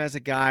see him as a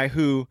guy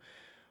who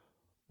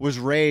was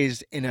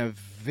raised in a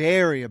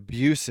very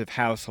abusive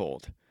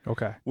household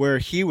Okay. where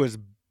he was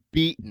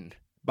beaten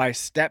by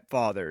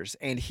stepfathers,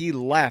 and he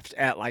left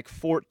at like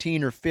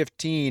 14 or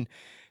 15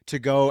 to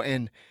go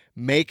and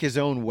make his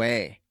own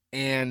way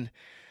and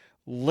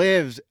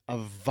lived a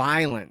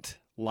violent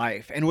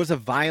life and was a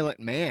violent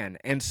man.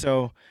 And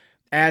so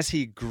as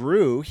he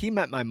grew, he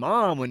met my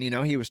mom when, you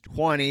know, he was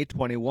 20,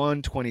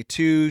 21,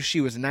 22.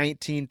 She was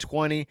 19,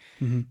 20.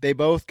 Mm-hmm. They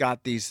both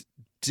got these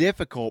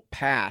difficult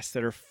pasts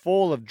that are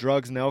full of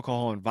drugs and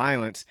alcohol and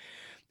violence.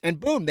 And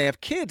boom, they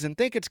have kids and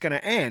think it's going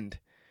to end.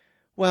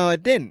 Well,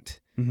 it didn't.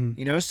 Mm-hmm.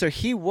 You know, so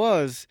he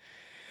was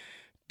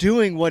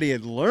doing what he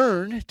had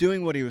learned,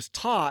 doing what he was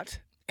taught.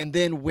 And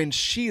then when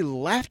she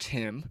left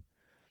him,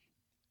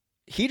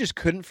 he just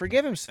couldn't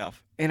forgive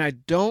himself. And I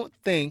don't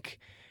think,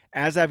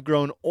 as I've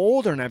grown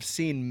older and I've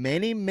seen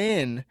many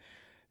men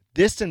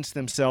distance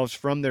themselves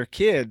from their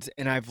kids,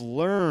 and I've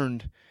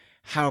learned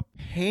how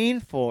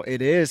painful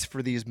it is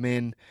for these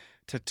men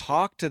to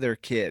talk to their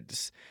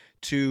kids,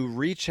 to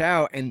reach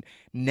out and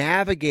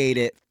navigate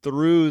it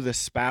through the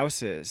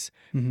spouses,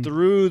 Mm-hmm.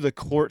 through the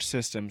court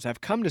systems.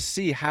 I've come to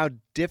see how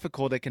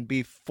difficult it can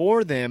be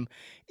for them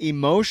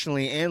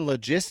emotionally and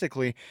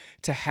logistically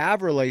to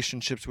have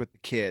relationships with the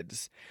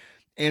kids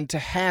and to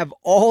have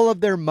all of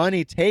their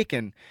money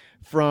taken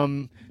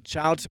from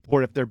child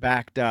support if they're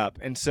backed up.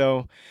 And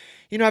so,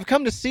 you know, I've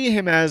come to see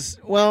him as,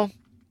 well,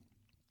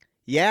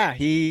 yeah,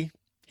 he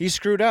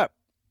screwed up.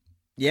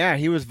 Yeah,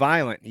 he was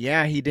violent.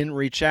 Yeah, he didn't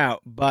reach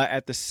out. But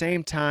at the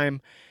same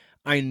time,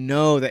 I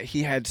know that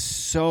he had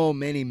so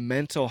many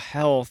mental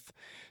health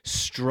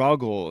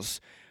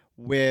struggles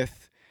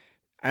with,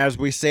 as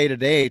we say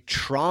today,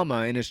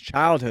 trauma in his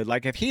childhood.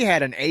 Like if he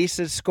had an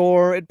ACEs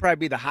score, it'd probably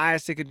be the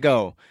highest it could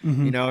go.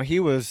 Mm-hmm. You know, he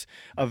was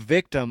a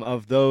victim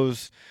of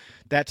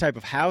that type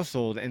of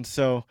household. And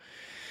so,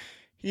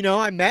 you know,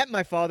 I met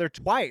my father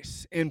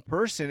twice in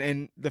person.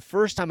 And the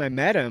first time I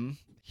met him,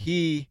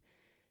 he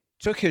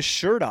took his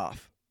shirt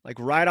off. Like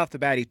right off the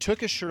bat, he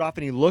took his shirt off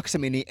and he looks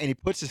at me and he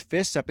puts his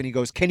fists up and he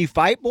goes, "Can you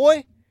fight,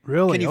 boy?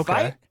 Really? Can you Okay.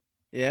 fight?"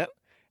 Yeah.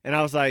 And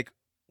I was like,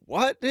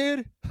 "What,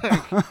 dude?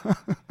 Like,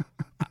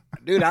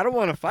 dude, I don't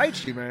want to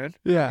fight you, man."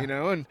 Yeah. You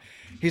know, and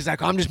he's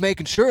like, "I'm just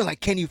making sure,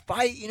 like, can you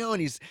fight?" You know,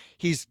 and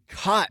he's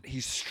cut,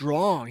 he's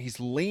strong, he's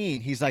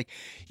lean. He's like,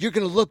 "You're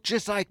going to look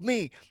just like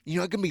me. You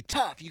know, it's going to be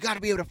tough. You got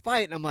to be able to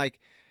fight." And I'm like,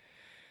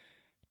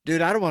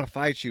 "Dude, I don't want to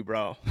fight you,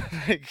 bro."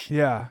 Like,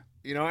 Yeah.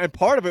 you know, and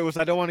part of it was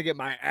I don't want to get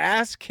my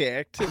ass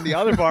kicked. And the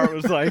other part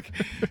was like,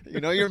 you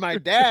know, you're my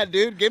dad,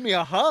 dude. Give me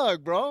a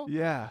hug, bro.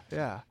 Yeah.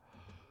 Yeah.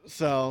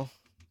 So,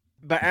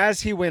 but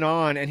as he went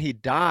on and he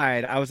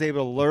died, I was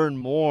able to learn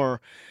more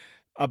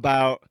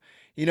about,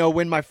 you know,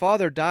 when my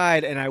father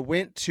died and I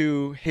went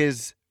to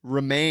his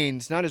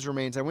remains, not his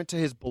remains, I went to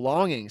his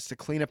belongings to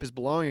clean up his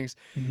belongings.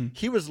 Mm-hmm.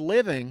 He was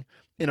living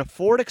in a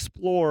Ford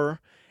Explorer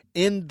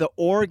in the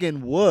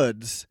Oregon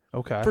woods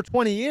Okay. for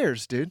 20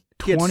 years, dude.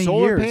 He had 20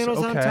 solar years, panels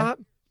on okay. top.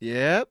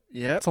 Yep.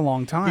 That's a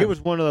long time. He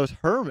was one of those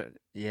hermit.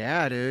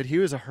 Yeah, dude. He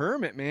was a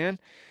hermit, man.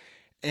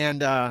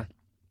 And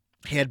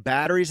he had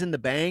batteries in the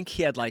bank.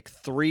 He had like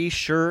 3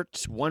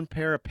 shirts, 1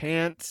 pair of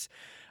pants,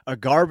 a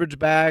garbage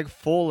bag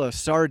full of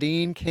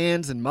sardine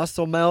cans and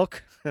muscle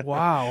milk.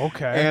 Wow.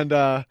 Okay.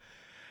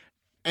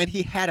 And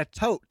he had a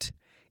tote.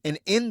 And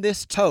in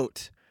this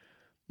tote,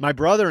 my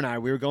brother and I,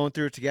 we were going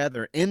through it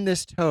together. In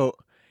this tote,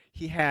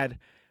 he had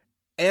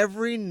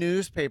every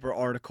newspaper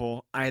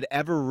article I had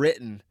ever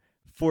written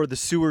for the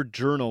Seward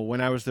Journal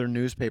when I was their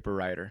newspaper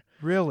writer.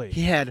 Really?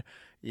 He had,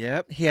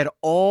 Yep. He had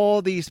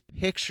all these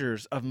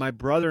pictures of my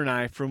brother and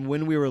I from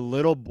when we were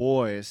little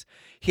boys.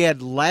 He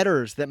had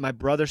letters that my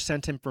brother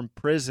sent him from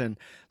prison,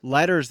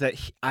 letters that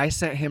I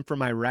sent him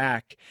from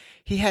Iraq.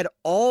 He had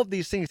all of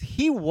these things.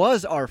 He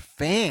was our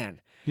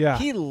fan. Yeah.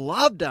 He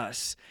loved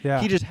us.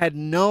 Yeah. He just had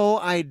no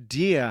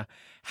idea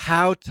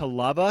how to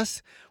love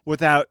us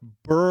without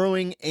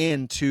burrowing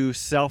into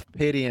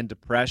self-pity and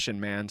depression,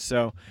 man.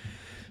 So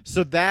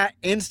that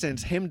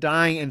instance, him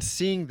dying and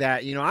seeing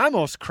that, I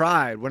almost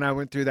cried when I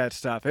went through that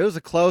stuff. It was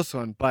a close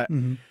one, but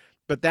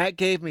that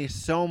gave me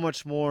so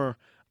much more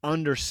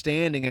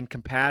understanding and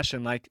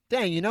compassion. Like,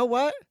 dang, you know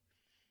what?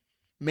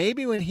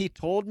 Maybe when he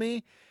told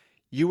me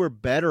you were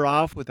better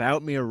off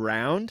without me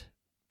around,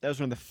 that was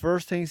one of the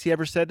first things he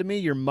ever said to me.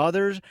 Your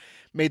mother's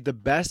made the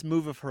best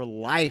move of her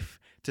life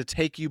to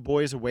take you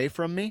boys away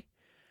from me.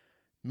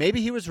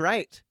 Maybe he was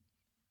right.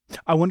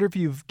 I wonder if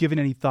you've given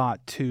any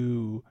thought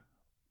to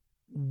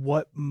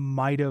what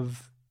might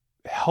have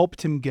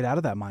helped him get out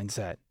of that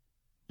mindset.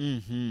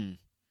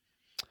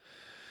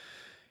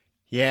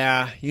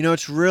 Yeah,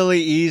 it's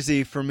really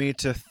easy for me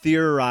to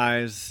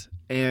theorize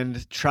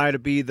and try to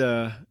be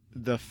the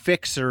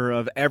fixer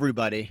of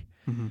everybody.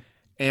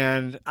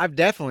 And I've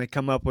definitely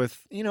come up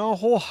with, a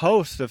whole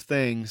host of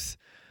things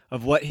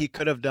of what he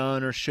could have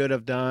done or should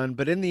have done.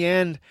 But in the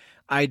end,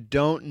 I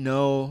don't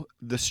know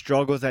the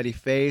struggles that he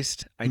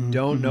faced. I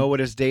don't know what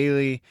his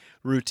daily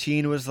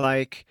routine was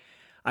like.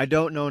 I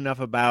don't know enough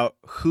about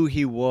who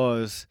he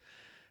was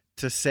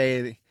to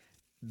say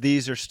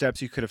these are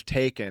steps you could have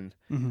taken.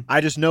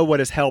 I just know what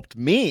has helped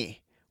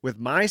me with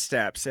my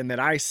steps, and that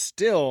I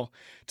still,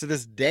 to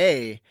this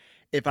day,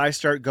 if I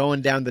start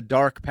going down the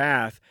dark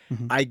path,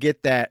 I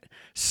get that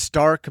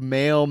stark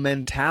male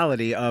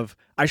mentality of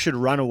I should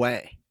run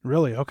away.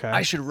 Really? Okay.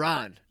 I should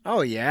run.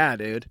 Oh, yeah,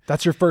 dude.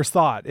 That's your first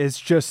thought, is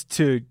just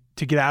to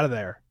get out of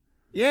there.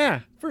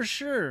 Yeah, for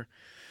sure.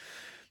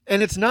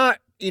 And it's not,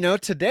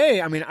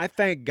 today, I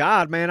thank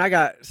God, man, I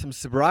got some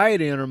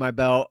sobriety under my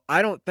belt.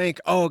 I don't think,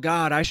 oh,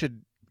 God, I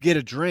should get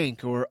a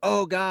drink, or,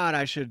 oh, God,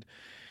 I should,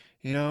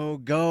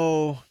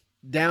 go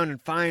down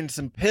and find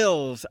some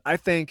pills. I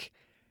think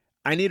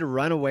I need to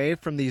run away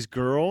from these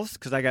girls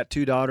because I got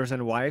 2 daughters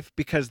and a wife,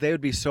 because they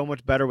would be so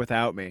much better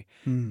without me.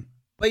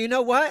 But you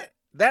know what?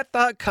 That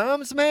thought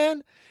comes,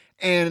 man,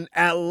 and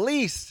at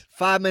least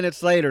 5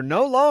 minutes later,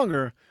 no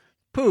longer,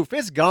 poof,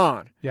 it's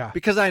gone. Yeah.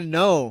 Because I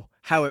know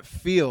how it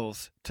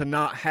feels to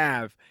not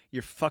have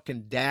your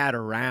fucking dad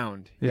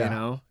around,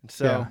 And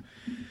so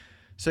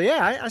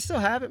I still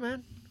have it,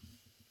 man.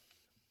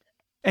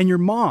 And your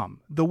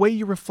mom, the way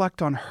you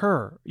reflect on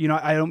her,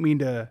 I don't mean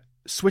to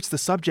switch the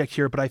subject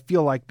here, but I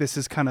feel like this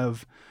is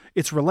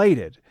it's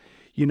related.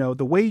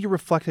 The way you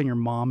reflect on your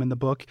mom in the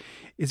book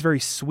is very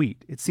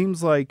sweet. It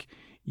seems like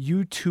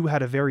you two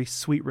had a very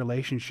sweet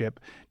relationship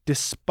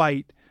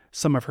despite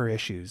some of her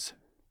issues.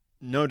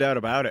 No doubt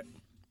about it.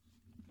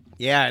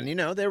 Yeah, and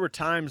there were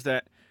times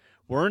that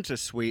weren't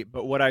as sweet,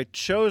 but what I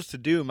chose to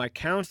do, my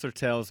counselor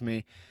tells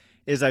me,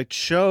 is I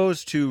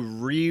chose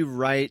to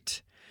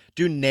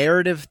do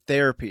narrative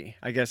therapy,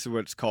 I guess is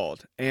what it's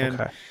called.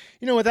 And,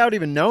 without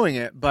even knowing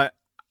it, but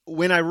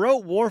when I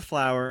wrote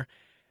Warflower,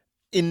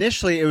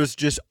 initially it was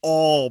just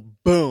all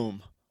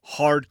boom,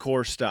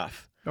 hardcore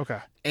stuff. Okay.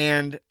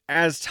 And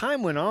as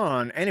time went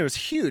on, and it was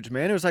huge,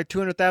 man, it was like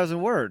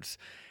 200,000 words.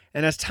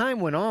 And as time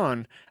went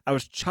on, I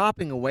was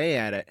chopping away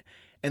at it.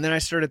 And then I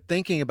started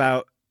thinking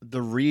about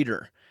the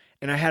reader.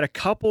 And I had a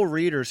couple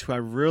readers who I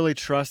really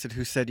trusted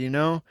who said,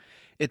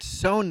 it's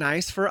so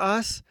nice for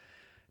us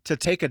to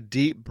take a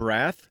deep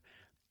breath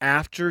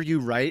after you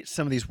write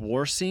some of these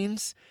war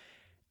scenes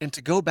and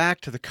to go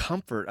back to the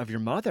comfort of your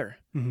mother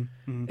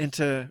and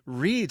to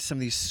read some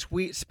of these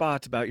sweet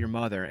spots about your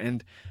mother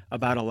and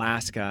about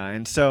Alaska.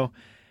 And so,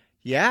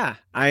 yeah,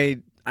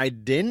 I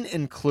didn't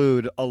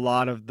include a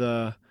lot of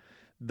the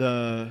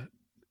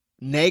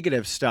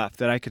negative stuff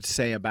that I could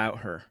say about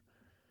her.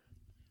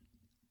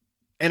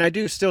 And I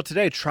do still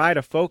today try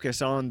to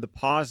focus on the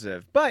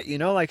positive. But,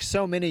 like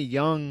so many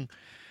young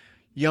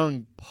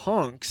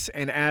punks,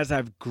 and as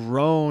I've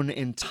grown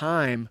in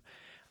time,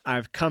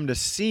 I've come to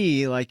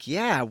see,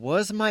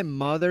 was my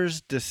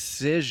mother's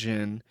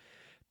decision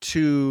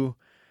to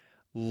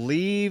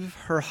leave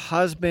her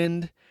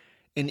husband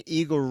in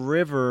Eagle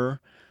River,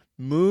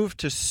 move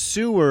to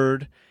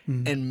Seward,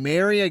 and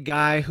marry a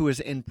guy who is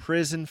in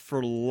prison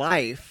for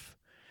life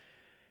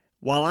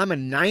while I'm a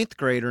 9th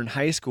grader in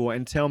high school,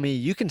 and tell me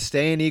you can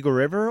stay in Eagle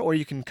River or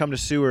you can come to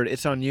Seward.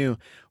 It's on you.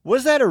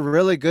 Was that a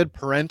really good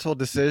parental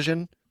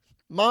decision?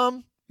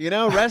 Mom,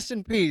 rest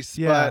in peace.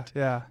 Yeah,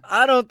 but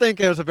I don't think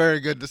it was a very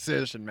good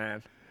decision,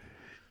 man.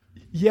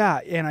 Yeah,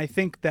 and I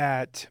think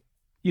that,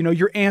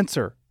 your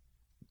answer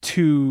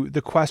to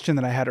the question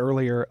that I had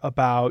earlier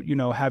about,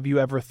 have you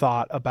ever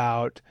thought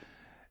about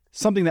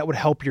something that would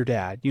help your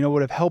dad,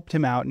 would have helped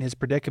him out in his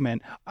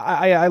predicament.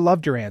 I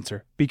loved your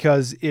answer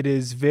because it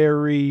is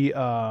very,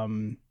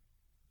 you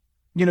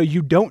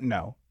don't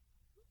know,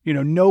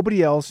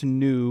 nobody else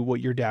knew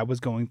what your dad was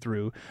going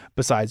through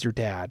besides your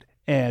dad.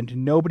 and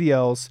nobody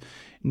else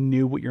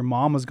knew what your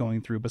mom was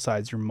going through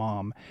besides your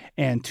mom,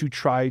 and to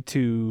try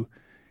to,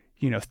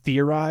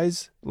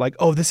 theorize like,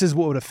 oh, this is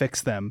what would have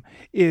fixed them,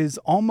 is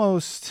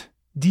almost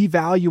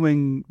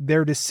devaluing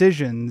their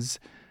decisions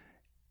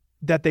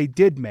that they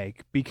did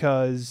make,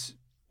 because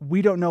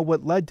we don't know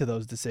what led to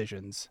those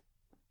decisions.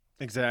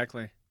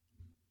 Exactly.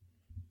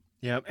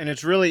 Yep. And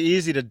it's really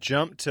easy to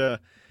jump to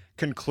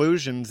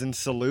conclusions and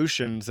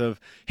solutions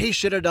of, he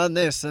should have done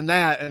this and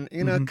that.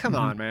 And, come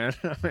on, man.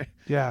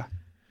 Yeah.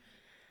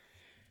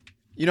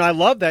 I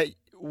love that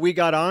we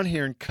got on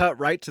here and cut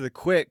right to the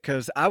quick,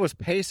 because I was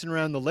pacing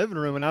around the living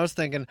room and I was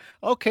thinking,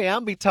 okay, I'll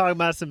be talking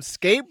about some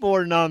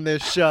skateboarding on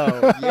this show.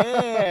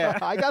 Yeah.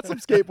 I got some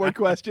skateboard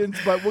questions,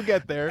 but we'll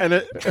get there. And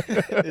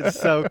it's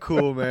so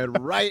cool, man.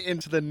 Right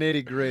into the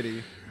nitty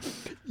gritty.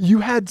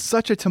 You had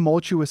such a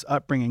tumultuous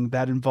upbringing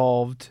that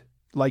involved,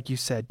 like you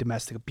said,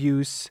 domestic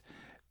abuse,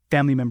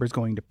 family members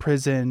going to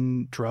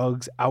prison,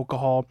 drugs,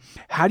 alcohol.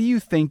 How do you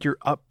think your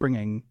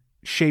upbringing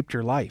shaped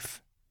your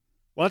life?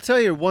 Well, I'll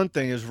tell you one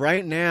thing is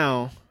right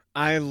now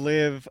I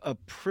live a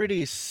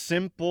pretty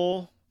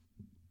simple,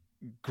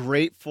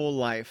 grateful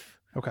life.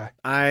 Okay.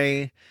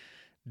 I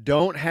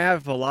don't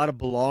have a lot of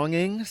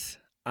belongings.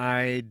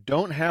 I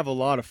don't have a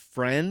lot of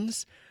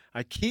friends.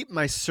 I keep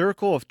my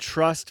circle of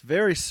trust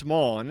very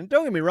small. And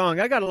don't get me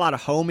wrong, I got a lot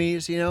of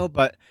homies,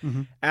 but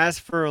as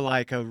for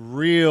like a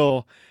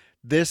real,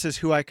 this is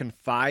who I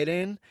confide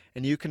in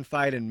and you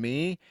confide in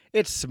me,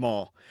 it's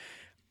small.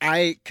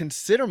 I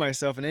consider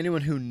myself, and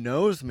anyone who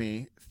knows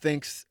me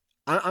thinks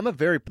I'm a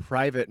very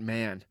private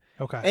man.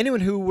 Okay.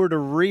 Anyone who were to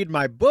read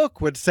my book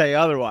would say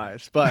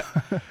otherwise, but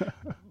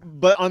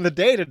on the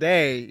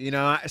day-to-day,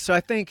 so I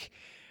think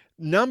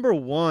number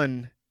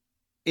one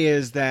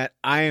is that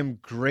I am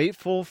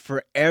grateful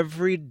for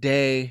every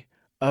day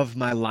of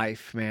my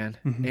life, man.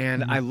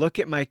 And I look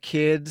at my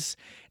kids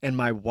and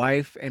my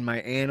wife and my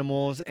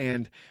animals,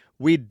 and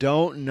we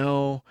don't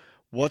know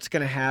what's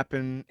going to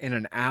happen in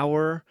an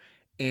hour,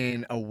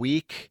 in a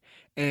week,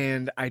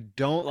 and I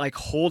don't like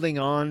holding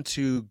on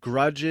to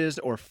grudges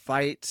or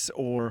fights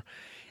or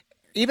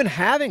even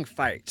having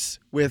fights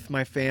with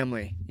my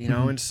family,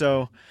 and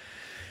so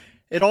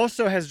it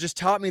also has just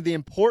taught me the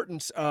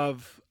importance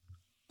of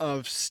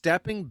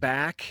stepping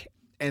back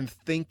and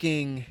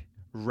thinking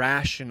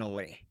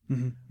rationally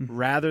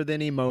rather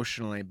than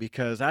emotionally,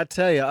 because I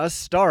tell you, us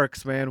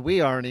Starks, man, we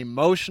are an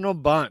emotional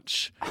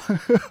bunch.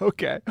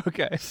 Okay.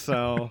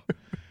 So,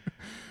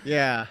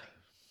 yeah.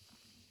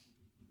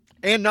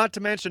 And not to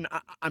mention,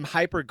 I'm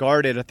hyper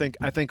guarded. I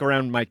think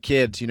around my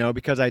kids,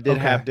 because I did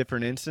have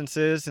different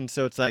instances, and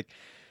so it's like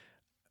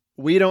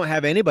we don't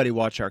have anybody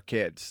watch our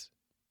kids,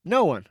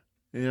 no one,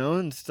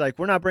 And it's like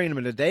we're not bringing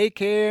them into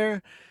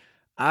daycare.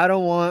 I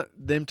don't want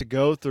them to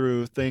go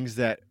through things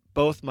that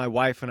both my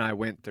wife and I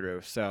went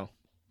through. So,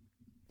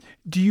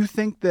 do you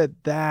think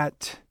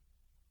that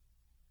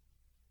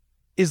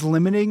is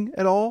limiting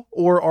at all,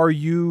 or are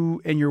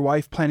you and your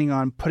wife planning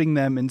on putting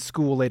them in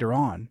school later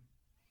on?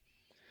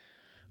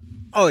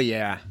 Oh,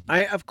 yeah.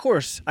 Of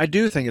course, I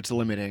do think it's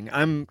limiting.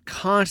 I'm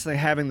constantly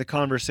having the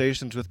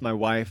conversations with my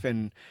wife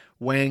and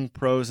weighing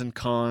pros and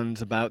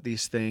cons about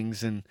these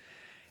things. And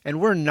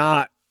we're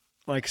not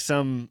like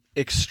some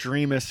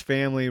extremist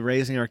family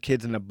raising our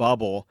kids in a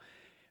bubble.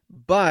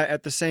 But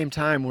at the same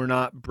time, we're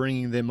not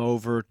bringing them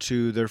over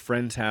to their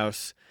friend's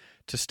house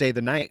to stay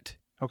the night.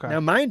 Okay. Now,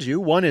 mind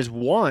you, one is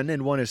 1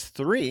 and one is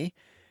 3.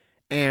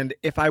 And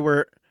if I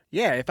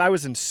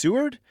was in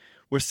Seward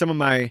with some of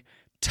my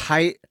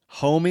tight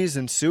homies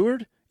in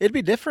Seward, it'd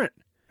be different.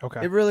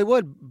 Okay. It really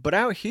would. But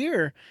out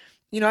here,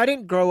 I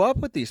didn't grow up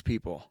with these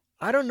people.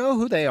 I don't know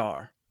who they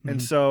are.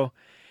 And so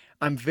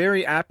I'm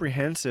very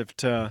apprehensive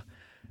to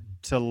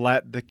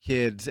let the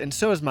kids, and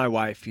so is my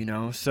wife,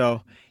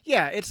 So,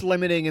 yeah, it's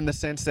limiting in the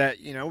sense that,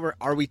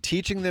 are we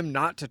teaching them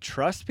not to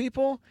trust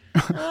people?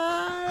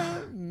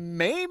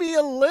 Maybe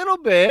a little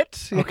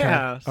bit. Okay.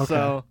 Yeah. Okay.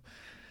 So,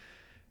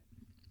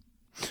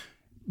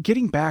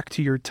 getting back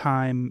to your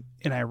time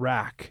in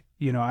Iraq,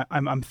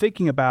 I'm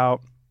thinking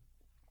about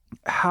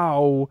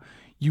how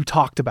you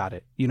talked about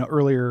it,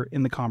 earlier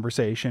in the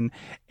conversation,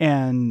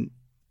 and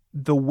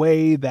the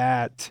way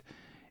that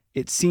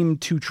it seemed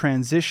to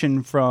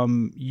transition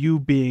from you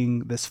being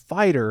this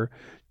fighter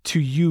to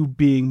you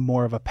being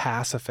more of a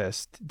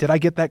pacifist. Did I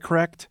get that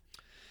correct?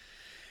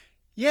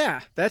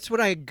 Yeah, that's what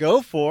I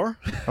go for.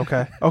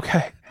 Okay.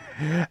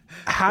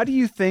 How do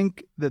you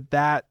think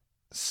that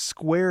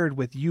squared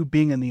with you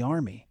being in the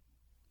Army?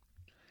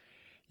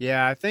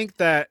 Yeah, I think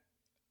that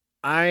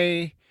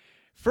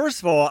first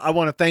of all, I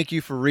want to thank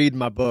you for reading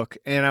my book,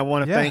 and I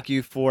want to thank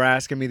you for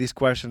asking me these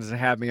questions and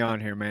have me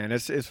on here, man.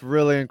 It's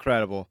really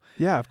incredible.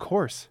 Yeah, of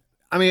course.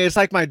 I mean, it's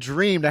like my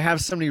dream to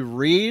have somebody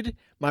read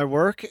my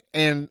work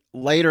and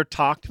later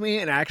talk to me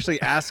and actually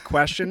ask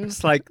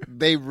questions like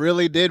they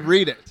really did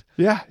read it.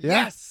 Yeah.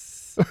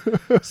 Yes.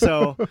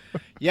 So,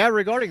 yeah,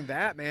 regarding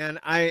that, man,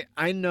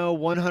 I know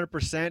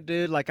 100%,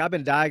 dude. Like, I've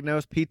been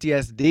diagnosed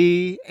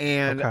PTSD,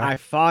 and I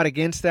fought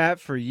against that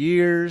for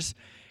years.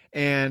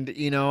 And,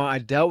 I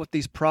dealt with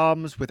these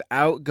problems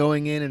without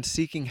going in and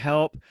seeking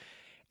help.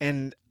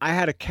 And I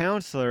had a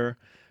counselor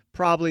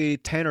probably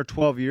 10 or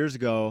 12 years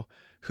ago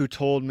who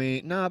told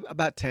me, no,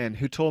 about 10,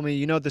 who told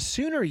me, the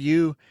sooner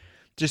you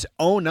just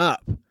own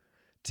up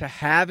to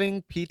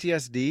having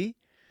PTSD,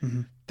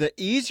 the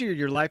easier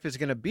your life is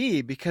going to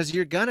be, because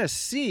you're going to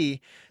see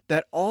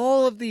that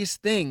all of these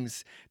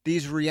things,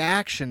 these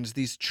reactions,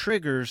 these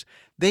triggers,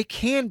 they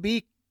can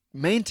be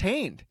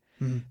maintained.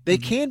 They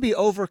can be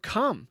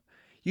overcome.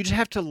 You just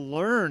have to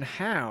learn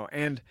how.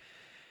 And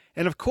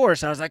of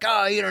course, I was like,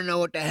 oh, you don't know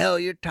what the hell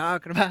you're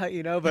talking about,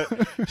 but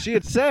she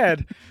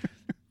said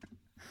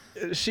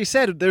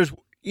there's,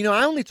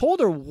 I only told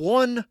her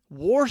one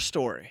war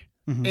story.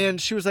 And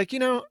she was like,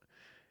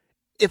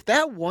 if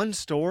that one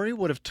story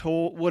would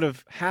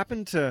have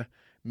happened to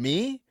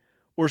me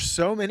or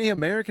so many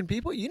American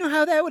people, you know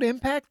how that would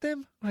impact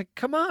them? Like,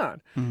 come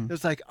on. It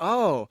was like,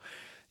 oh,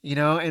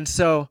 and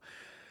so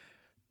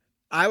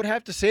I would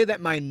have to say that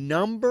my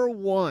number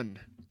one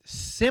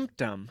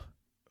symptom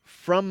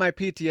from my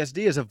PTSD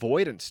is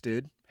avoidance,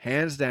 dude.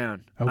 Hands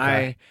down.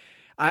 Okay.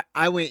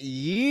 I went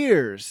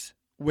years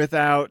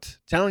without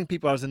telling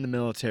people I was in the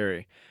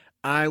military.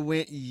 I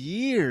went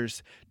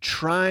years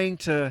trying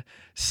to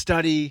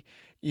study,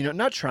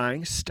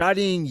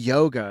 studying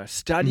yoga,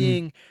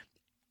 studying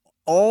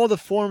all the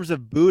forms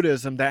of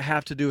Buddhism that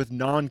have to do with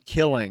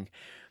non-killing.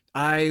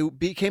 I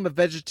became a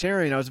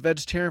vegetarian. I was a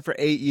vegetarian for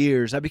 8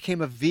 years. I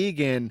became a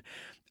vegan,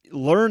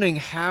 learning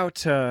how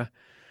to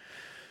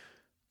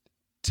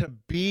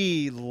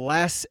be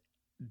less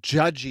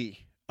judgy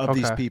of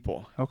these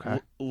people. Okay.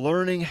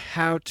 Learning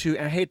how to,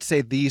 and I hate to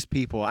say these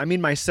people, I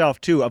mean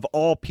myself too, of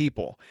all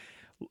people,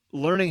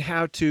 learning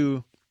how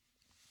to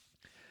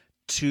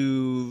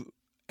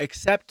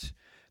accept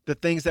the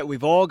things that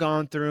we've all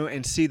gone through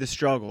and see the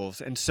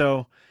struggles. And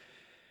so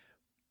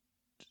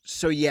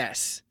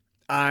yes,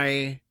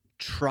 I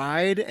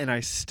tried and I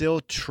still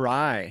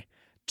try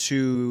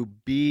to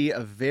be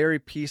a very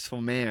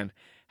peaceful man.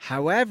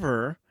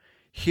 However,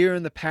 here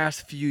in the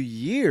past few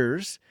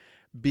years,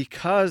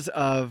 because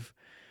of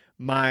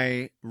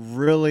my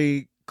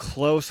really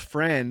close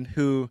friend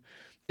who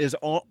is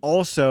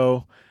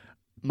also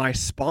my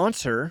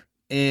sponsor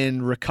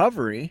in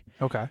recovery,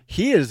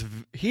 he is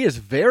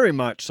very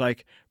much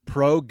like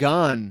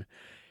pro-gun,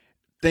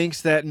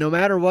 thinks that no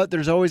matter what,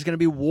 there's always going to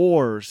be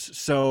wars.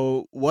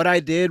 So what I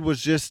did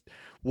was just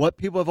what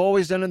people have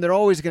always done and they're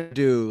always going to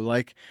do.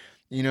 Like,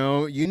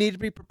 you need to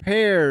be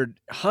prepared,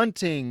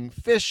 hunting,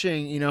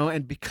 fishing,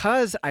 and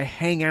because I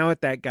hang out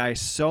with that guy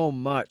so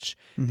much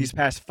these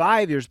past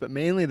 5 years, but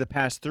mainly the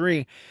past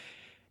 3,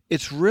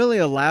 it's really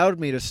allowed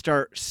me to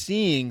start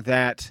seeing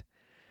that,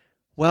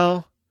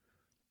 well,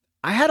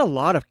 I had a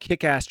lot of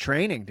kick-ass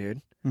training,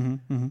 dude.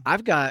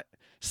 I've got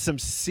some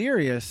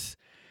serious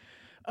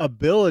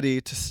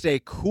ability to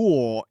stay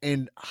cool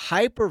in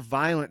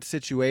hyper-violent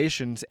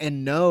situations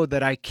and know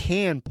that I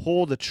can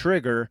pull the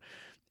trigger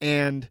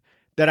and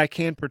that I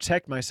can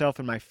protect myself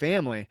and my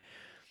family.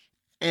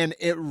 And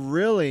it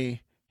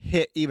really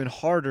hit even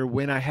harder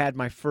when I had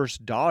my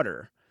first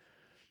daughter.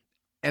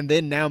 And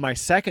then now my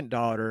second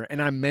daughter,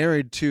 and I'm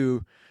married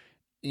to,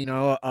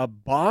 a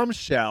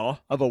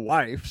bombshell of a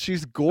wife.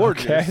 She's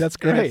gorgeous. Okay, that's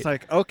great. And it's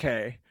like,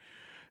 okay.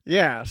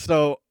 Yeah,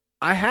 so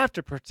I have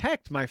to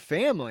protect my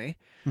family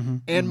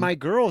and my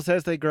girls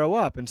as they grow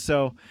up. And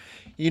so,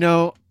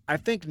 I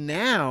think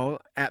now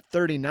at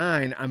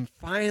 39, I'm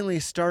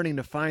finally starting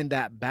to find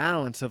that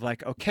balance of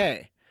like,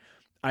 okay,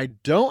 I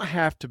don't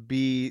have to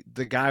be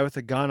the guy with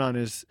a gun on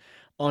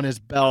his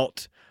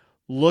belt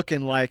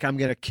looking like I'm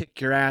going to kick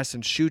your ass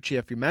and shoot you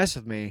if you mess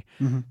with me.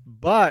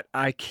 But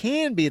I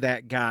can be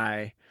that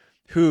guy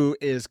who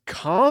is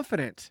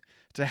confident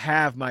to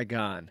have my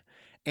gun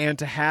and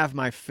to have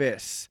my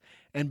fists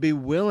and be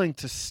willing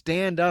to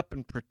stand up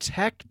and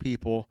protect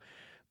people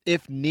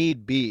if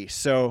need be.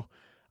 So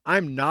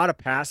I'm not a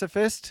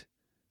pacifist.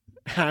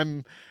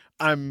 I'm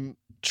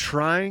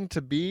trying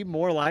to be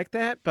more like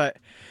that, but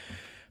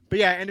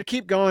yeah, and to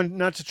keep going,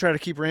 not to try to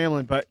keep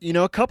rambling, but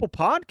a couple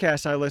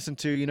podcasts I listened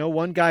to,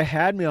 one guy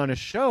had me on his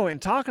show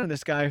and talking to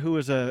this guy who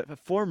was a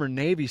former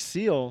Navy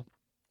SEAL,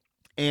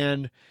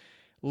 and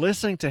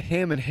listening to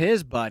him and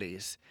his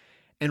buddies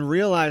and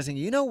realizing,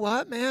 you know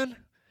what, man?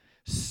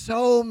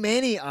 So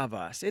many of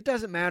us, it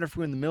doesn't matter if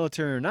we're in the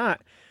military or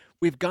not,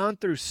 we've gone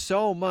through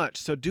so much.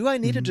 So do I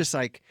need to just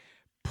like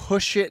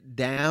push it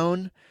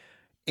down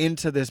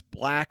into this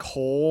black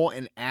hole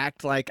and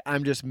act like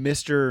I'm just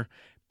Mr.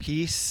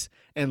 Peace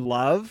and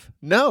love?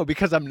 No,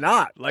 because I'm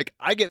not. Like,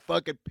 I get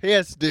fucking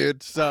pissed,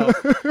 dude. So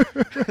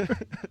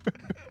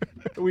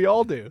we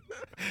all do.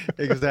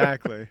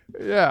 Exactly.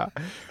 Yeah.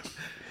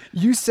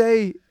 You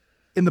say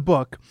in the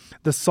book,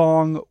 the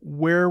song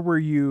 "Where Were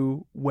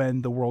You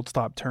When the World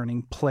Stopped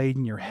Turning" played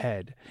in your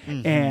head,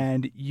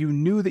 and you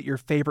knew that your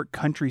favorite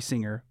country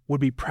singer would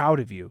be proud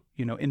of you,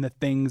 in the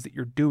things that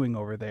you're doing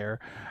over there.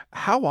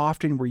 How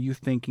often were you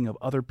thinking of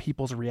other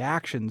people's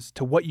reactions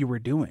to what you were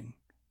doing?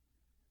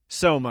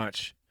 So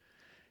much,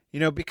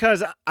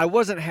 because I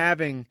wasn't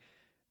having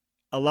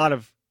a lot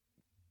of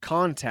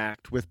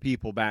contact with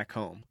people back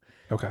home.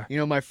 Okay. You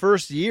know, my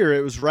first year,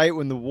 it was right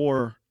when the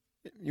war,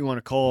 you want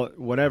to call it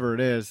whatever it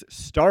is,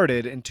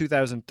 started in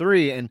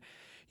 2003. And,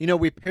 you know,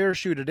 we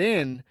parachuted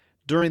in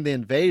during the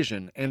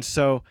invasion. And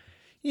so,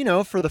 you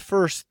know, for the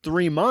first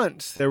 3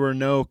 months, there were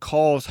no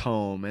calls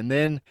home. And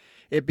then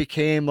it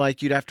became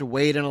like you'd have to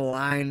wait in a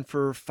line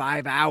for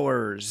 5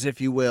 hours, if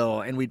you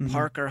will. And we'd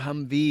park our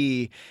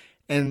Humvee.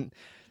 And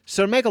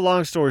so to make a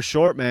long story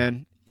short,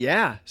 man,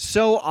 yeah,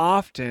 so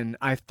often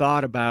I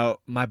thought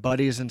about my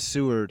buddies in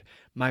Seward,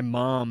 my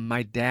mom,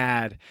 my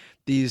dad,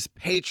 these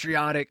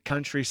patriotic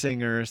country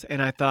singers,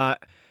 and I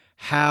thought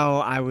how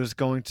I was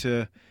going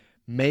to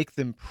make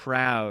them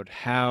proud,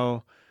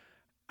 how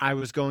I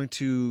was going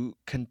to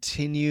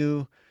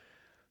continue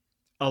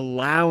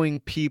allowing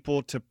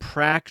people to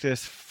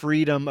practice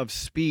freedom of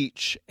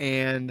speech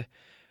and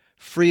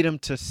freedom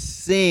to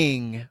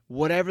sing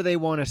whatever they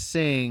want to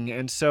sing.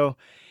 And so,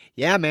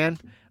 yeah, man,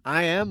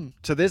 I am,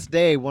 to this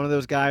day, one of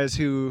those guys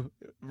who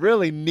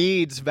really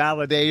needs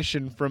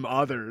validation from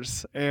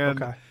others.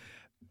 And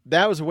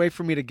that was a way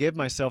for me to give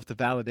myself the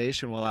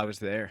validation while I was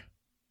there.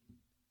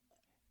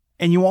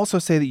 And you also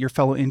say that your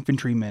fellow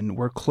infantrymen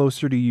were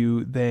closer to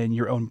you than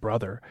your own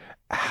brother.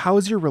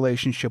 How's your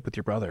relationship with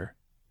your brother?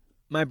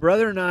 My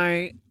brother and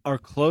I are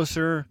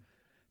closer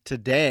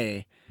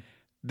today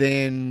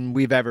than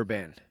we've ever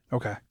been.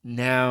 Okay.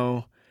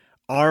 Now,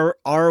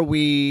 are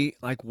we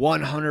like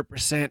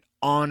 100%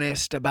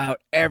 honest about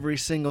every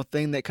single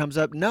thing that comes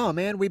up? No,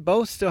 man, we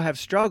both still have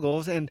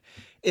struggles. And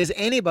is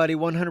anybody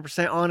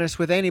 100% honest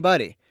with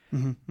anybody?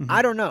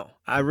 I don't know.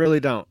 I really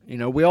don't. You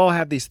know, we all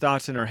have these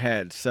thoughts in our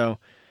heads. So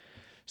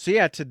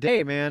yeah,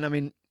 today, man, I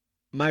mean,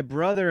 my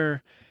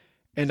brother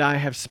and I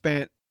have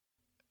spent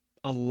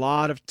a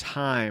lot of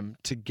time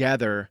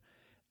together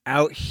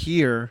out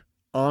here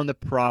on the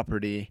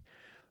property.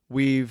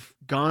 We've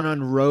gone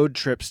on road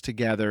trips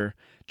together,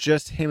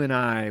 just him and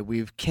I.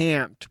 We've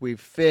camped,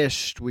 we've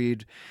fished,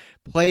 we've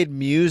played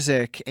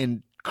music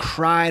and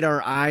cried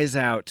our eyes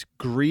out,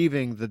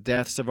 grieving the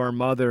deaths of our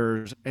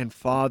mothers and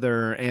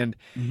father and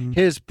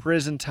his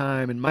prison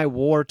time and my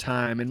war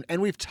time.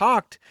 And we've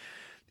talked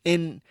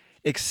in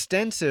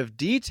extensive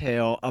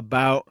detail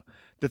about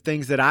the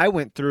things that I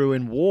went through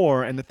in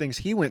war and the things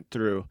he went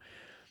through.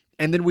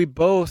 And then we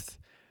both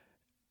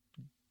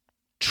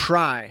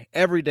try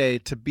every day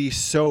to be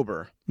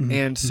sober.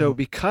 And so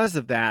because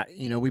of that,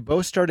 you know, we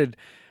both started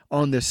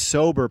on this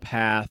sober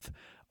path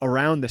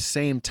around the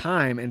same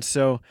time. And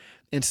so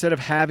instead of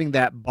having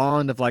that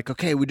bond of like,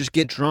 okay, we just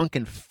get drunk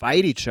and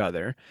fight each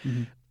other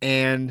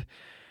and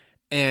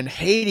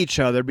hate each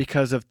other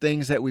because of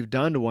things that we've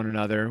done to one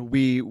another,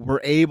 we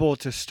were able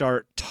to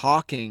start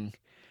talking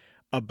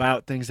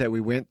about things that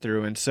we went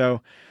through. And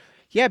so,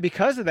 yeah,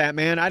 because of that,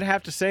 man, I'd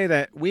have to say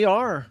that we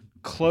are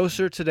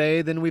closer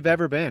today than we've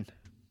ever been.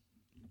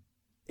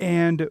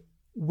 And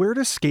where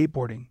does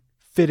skateboarding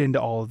fit into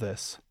all of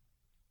this?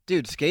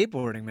 Dude,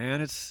 skateboarding,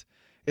 man, it's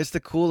the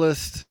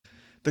coolest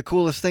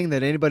thing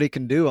that anybody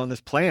can do on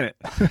this planet.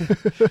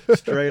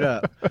 Straight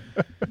up.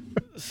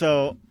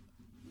 So,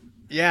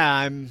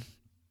 yeah,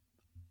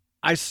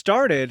 I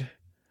started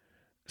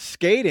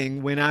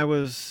skating when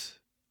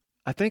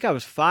I think I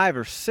was 5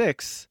 or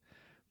 6.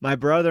 My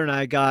brother and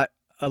I got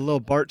a little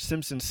Bart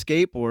Simpson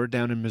skateboard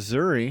down in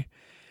Missouri,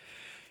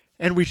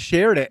 and we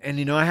shared it. And,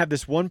 you know, I have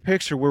this one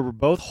picture where we're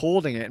both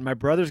holding it, and my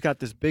brother's got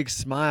this big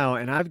smile,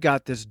 and I've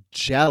got this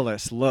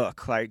jealous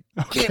look, like,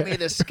 give me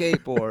this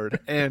skateboard.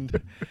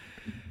 And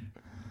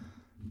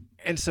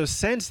so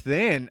since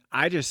then,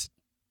 I just,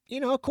 you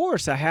know, of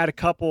course, I had a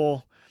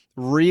couple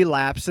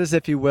relapses,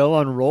 if you will,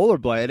 on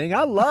rollerblading.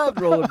 I loved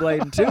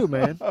rollerblading too,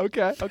 man.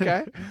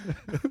 Okay.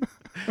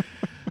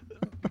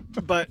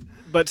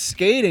 But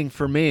skating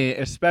for me,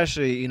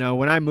 especially, you know,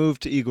 when I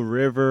moved to Eagle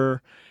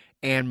River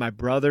and my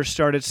brother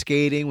started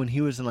skating when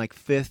he was in like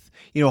fifth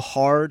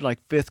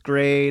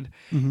grade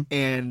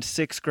and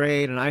 6th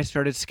grade, and I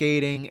started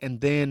skating,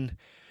 and then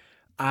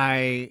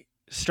I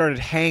started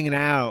hanging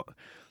out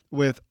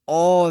with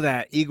all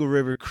that Eagle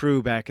River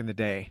crew back in the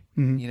day.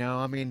 You know,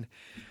 I mean,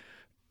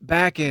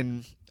 back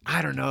in,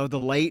 I don't know, the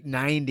late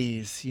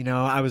 90s, you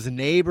know, I was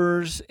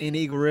neighbors in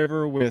Eagle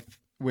River with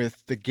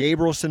the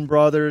Gabrielson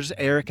brothers,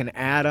 Eric and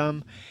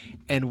Adam,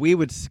 and we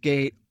would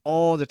skate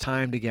all the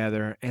time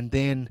together. And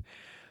then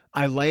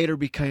I later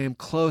became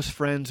close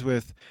friends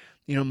with,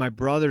 you know, my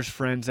brother's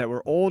friends that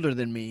were older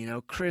than me, you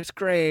know, Chris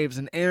Graves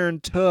and Aaron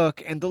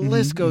Took, and the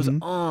list goes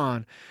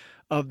on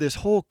of this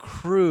whole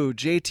crew,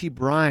 JT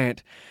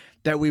Bryant,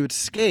 that we would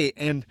skate.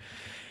 And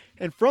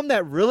from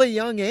that really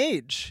young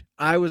age,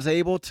 I was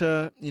able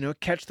to, you know,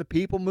 catch the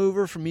People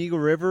Mover from Eagle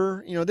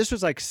River. You know, this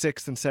was like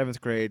 6th and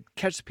 7th grade.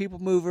 Catch the People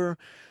Mover,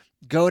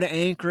 go to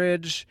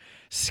Anchorage,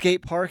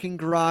 skate parking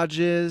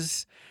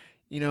garages.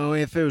 You know,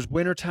 if it was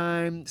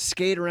wintertime,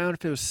 skate around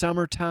if it was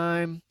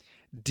summertime.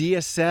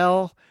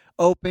 DSL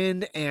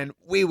opened, and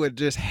we would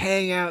just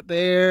hang out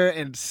there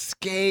and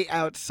skate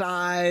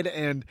outside.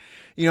 And,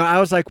 you know, I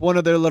was like one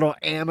of their little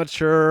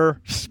amateur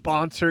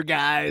sponsor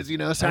guys, you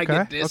know, so I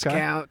get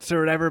discounts or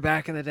whatever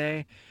back in the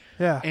day.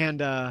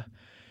 Yeah.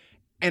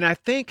 And I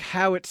think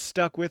how it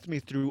stuck with me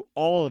through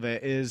all of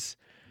it is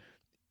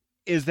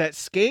that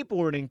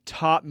skateboarding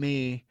taught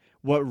me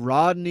what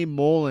Rodney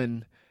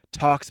Mullen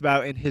talks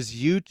about in his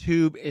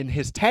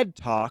TED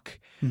Talk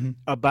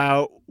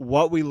about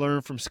what we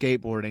learn from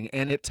skateboarding.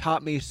 And it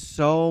taught me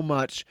so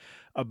much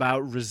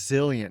about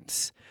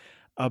resilience,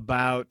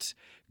 about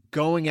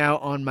going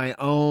out on my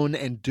own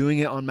and doing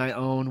it on my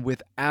own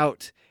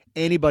without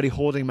anybody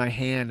holding my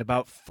hand,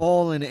 about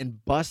falling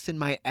and busting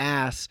my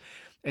ass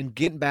and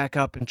getting back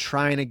up and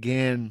trying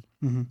again,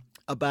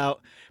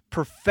 about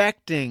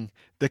perfecting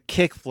the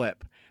kickflip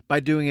by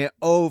doing it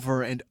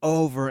over and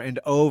over and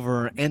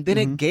over. And then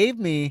it gave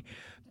me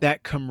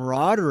that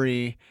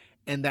camaraderie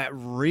and that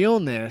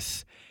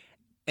realness.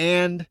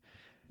 And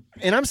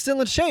I'm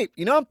still in shape.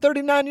 You know, I'm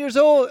 39 years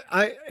old.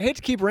 I hate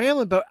to keep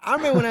rambling, but I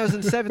remember when I was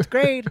in 7th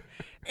grade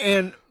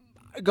and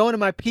going to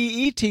my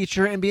PE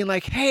teacher and being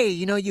like, hey,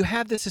 you know, you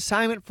have this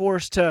assignment for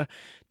us to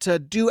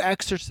do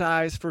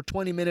exercise for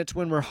 20 minutes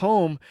when we're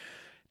home.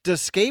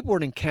 Does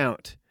skateboarding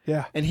count?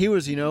 Yeah. And he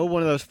was, you know,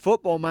 one of those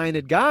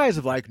football-minded guys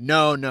of like,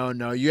 no,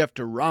 you have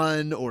to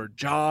run or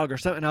jog or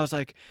something. And I was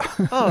like,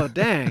 oh,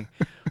 dang.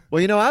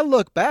 Well, you know, I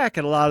look back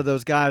at a lot of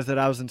those guys that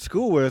I was in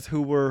school with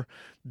who were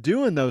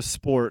doing those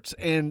sports.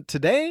 And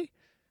today,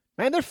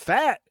 man, they're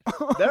fat.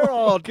 They're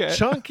all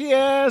chunky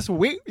ass,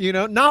 you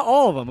know, not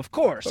all of them, of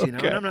course, you know,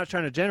 and I'm not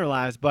trying to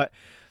generalize, but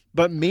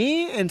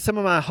me and some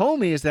of my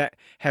homies that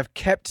have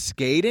kept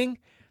skating,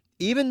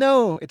 even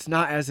though it's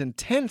not as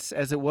intense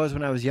as it was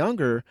when I was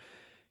younger,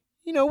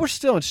 you know, we're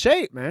still in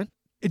shape, man.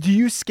 Do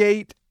you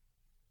skate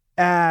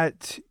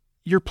at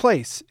your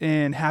place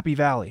in Happy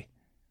Valley?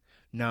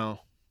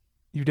 No.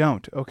 You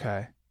don't?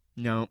 Okay.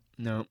 No,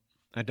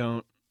 I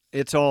don't.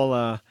 It's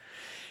all,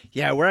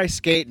 where I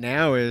skate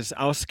now is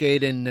I'll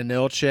skate in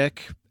Nanilchik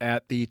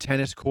at the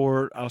tennis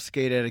court. I'll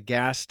skate at a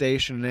gas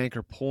station in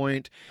Anchor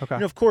Point. Okay.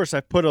 And of course,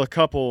 I put a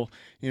couple,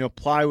 you know,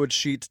 plywood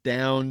sheets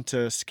down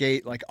to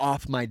skate like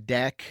off my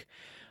deck.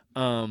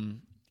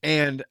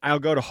 And I'll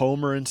go to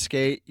Homer and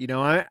skate. You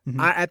know, I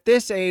at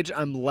this age,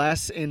 I'm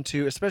less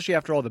into, especially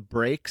after all the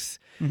breaks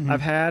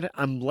I've had,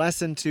 I'm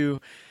less into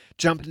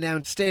jumping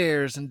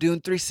downstairs and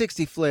doing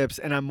 360 flips,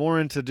 and I'm more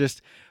into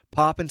just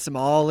popping some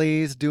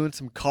ollies, doing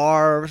some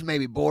carves,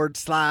 maybe board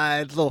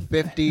slides, little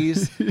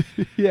 50s.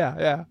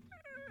 Yeah.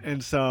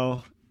 And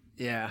so,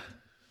 yeah.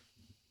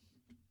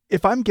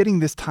 If I'm getting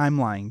this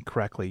timeline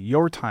correctly,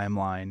 your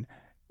timeline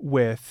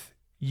with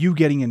you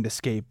getting into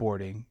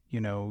skateboarding,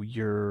 you know,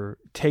 you're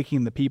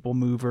taking the people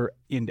mover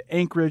into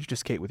Anchorage to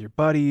skate with your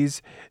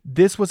buddies.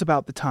 This was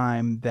about the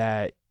time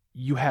that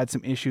you had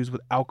some issues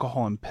with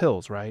alcohol and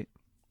pills, right?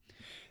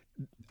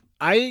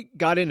 I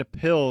got into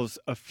pills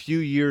a few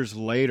years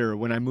later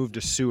when I moved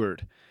to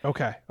Seward.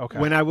 Okay.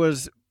 When I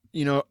was,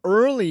 you know,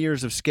 early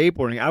years of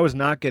skateboarding, I was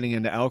not getting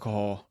into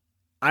alcohol.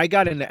 I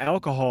got into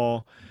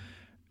alcohol,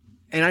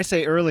 and I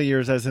say early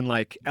years as in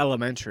like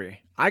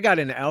elementary. I got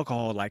into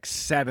alcohol like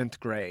 7th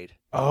grade.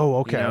 Oh,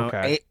 okay, you know,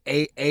 okay.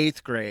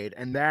 8th grade.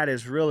 And that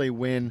is really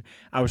when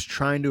I was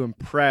trying to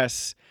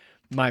impress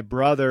my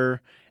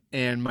brother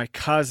and my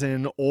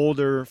cousin,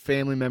 older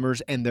family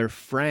members, and their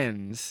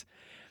friends.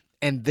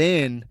 And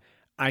then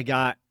I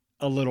got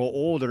a little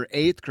older,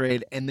 8th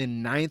grade, and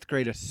then 9th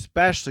grade,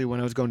 especially when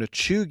I was going to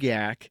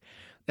Chugach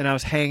and I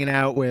was hanging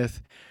out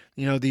with,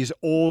 you know, these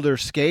older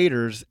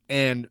skaters,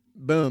 and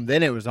boom,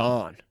 then it was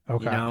on.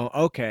 Okay. You know,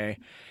 okay.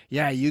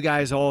 Yeah, you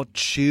guys all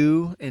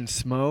chew and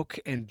smoke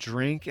and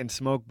drink and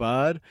smoke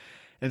bud.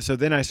 And so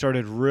then I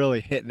started really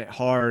hitting it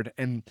hard.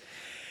 And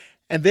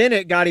then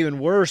it got even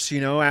worse,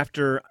 you know,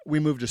 after we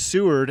moved to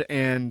Seward.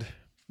 And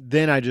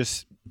then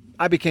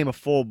I became a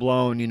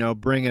full-blown, you know,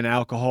 bringing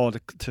alcohol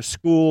to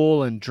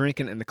school and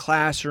drinking in the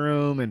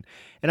classroom. And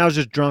I was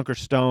just drunk or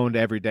stoned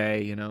every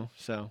day, you know,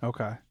 so.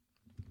 Okay.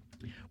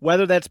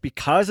 Whether that's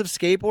because of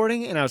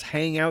skateboarding and I was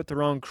hanging out with the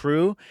wrong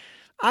crew,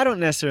 I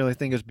don't necessarily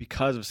think it's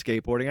because of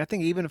skateboarding. I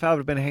think even if I would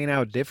have been hanging out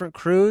with different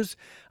crews,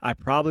 I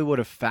probably would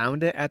have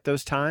found it at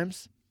those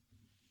times.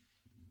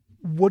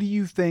 What do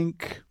you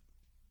think,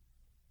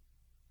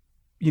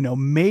 you know,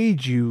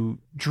 made you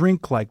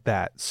drink like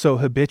that so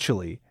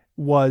habitually?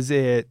 Was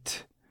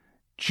it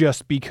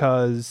just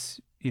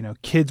because, you know,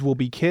 kids will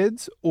be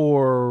kids,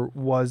 or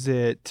was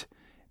it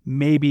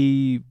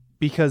maybe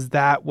because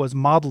that was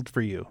modeled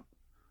for you?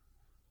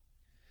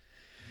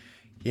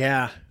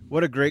 Yeah,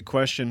 what a great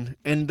question.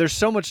 And there's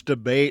so much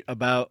debate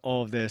about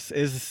all of this.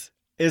 Is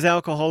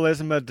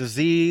alcoholism a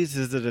disease?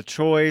 Is it a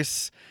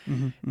choice?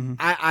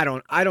 I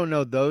don't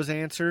know those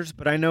answers,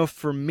 but I know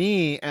for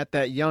me at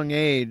that young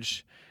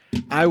age,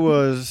 I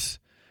was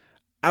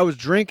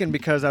drinking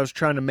because I was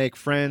trying to make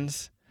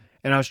friends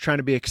and I was trying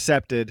to be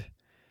accepted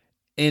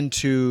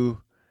into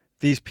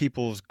these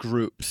people's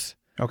groups.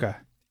 Okay.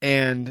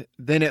 And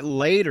then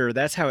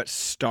that's how it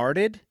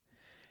started.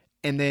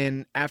 And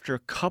then after a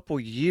couple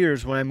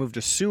years when I moved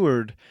to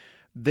Seward,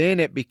 then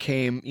it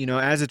became, you know,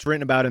 as it's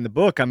written about in the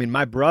book, I mean,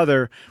 my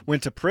brother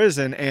went to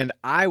prison and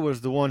I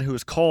was the one who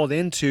was called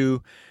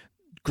into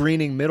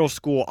Greening Middle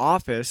School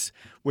office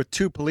with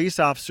 2 police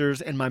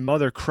officers and my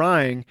mother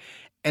crying.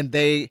 And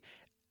they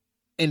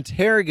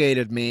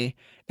interrogated me,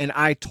 and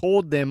I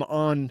told them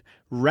on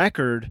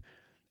record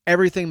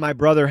everything my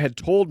brother had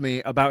told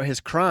me about his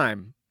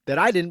crime that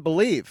I didn't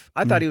believe.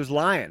 I thought he was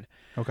lying.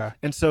 Okay.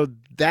 And so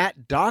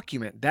that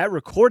document, that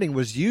recording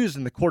was used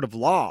in the court of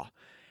law.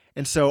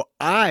 And so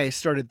I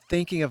started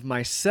thinking of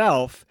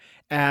myself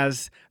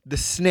as the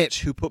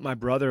snitch who put my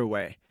brother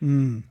away.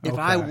 If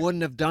I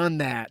wouldn't have done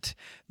that,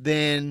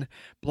 then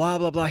blah,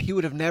 blah, blah, he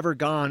would have never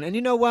gone. And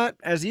you know what?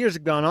 As years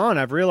have gone on,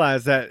 I've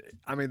realized that,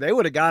 I mean, they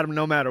would have got him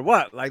no matter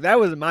what. Like, that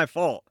wasn't my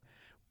fault.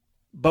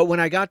 But when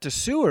I got to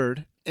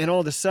Seward, and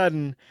all of a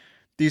sudden,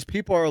 these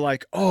people are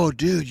like, oh,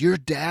 dude, your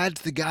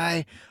dad's the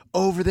guy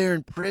over there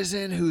in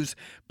prison who's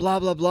blah,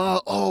 blah, blah.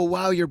 Oh,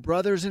 wow, your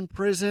brother's in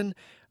prison.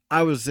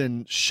 I was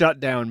in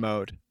shutdown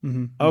mode.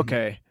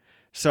 Okay.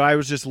 So I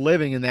was just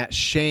living in that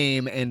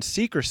shame and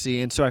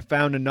secrecy. And so I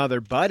found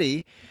another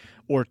buddy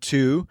or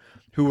two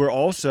who were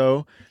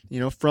also,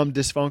 from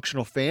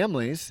dysfunctional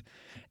families.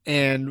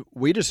 And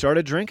we just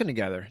started drinking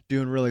together,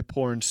 doing really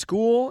poor in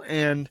school.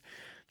 And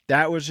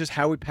that was just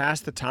how we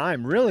passed the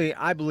time. Really,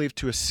 I believe,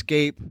 to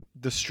escape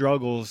the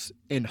struggles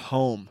in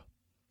home.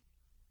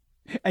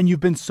 And you've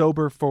been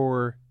sober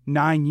for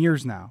 9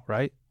 years now,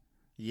 right?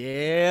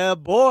 Yeah,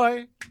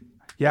 boy.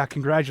 Yeah,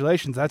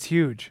 congratulations. That's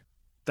huge.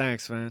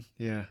 Thanks, man.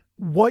 Yeah.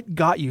 What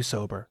got you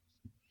sober?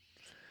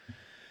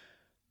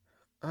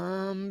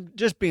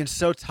 Just being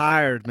so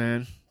tired,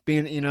 man.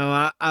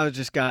 I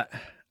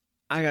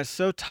got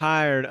so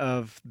tired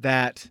of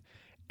that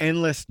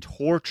endless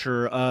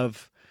torture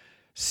of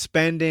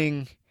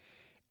spending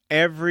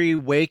every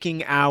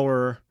waking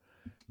hour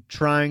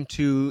trying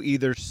to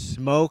either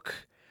smoke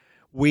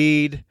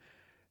weed,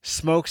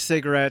 smoke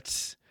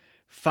cigarettes,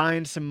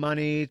 find some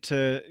money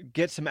to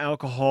get some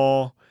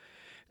alcohol,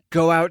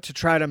 go out to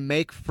try to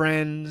make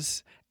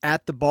friends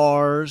at the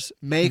bars,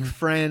 make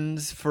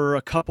friends for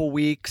a couple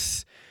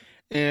weeks,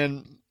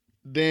 and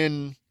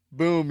then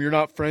boom, you're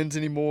not friends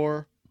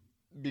anymore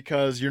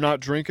because you're not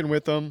drinking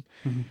with them.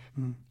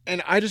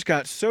 And I just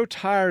got so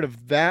tired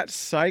of that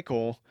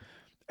cycle,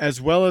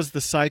 as well as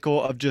the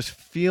cycle of just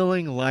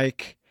feeling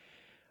like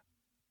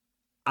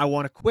I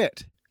want to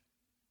quit,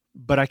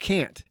 but I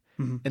can't.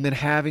 And then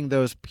having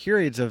those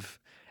periods of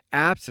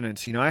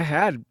abstinence. I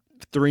had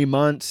 3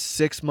 months,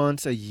 6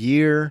 months, a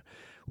year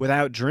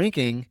without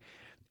drinking,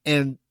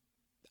 and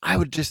I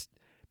would just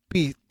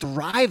be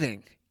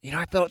thriving.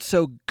 I felt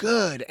so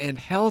good and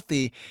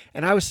healthy,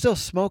 and I was still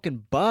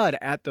smoking bud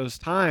at those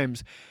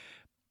times,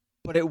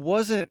 but it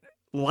wasn't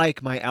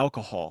like my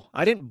alcohol.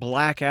 I didn't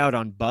black out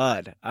on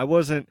bud. I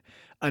wasn't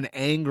an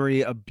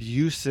angry,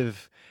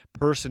 abusive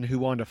person who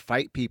wanted to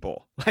fight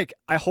people. Like,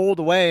 I holed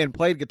away and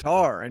played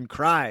guitar and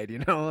cried,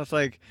 It's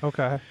like,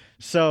 okay.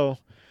 So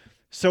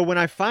when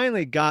I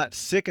finally got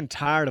sick and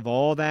tired of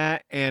all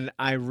that, and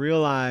I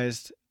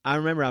realized, I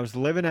remember I was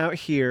living out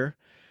here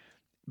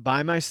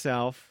by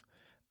myself.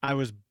 I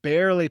was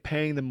barely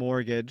paying the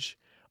mortgage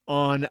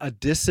on a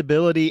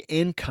disability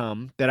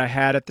income that I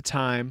had at the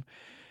time,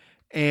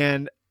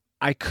 and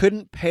I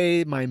couldn't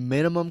pay my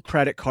minimum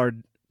credit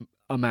card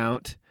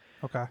amount.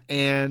 Okay.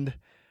 And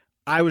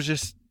I was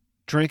just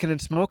drinking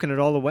and smoking it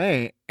all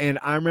away. And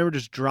I remember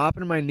just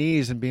dropping to my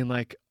knees and being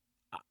like,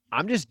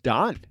 I'm just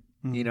done.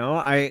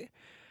 I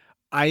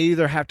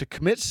either have to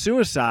commit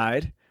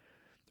suicide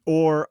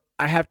or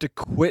I have to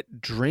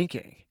quit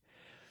drinking.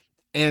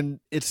 And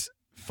it's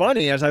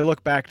funny, as I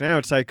look back now,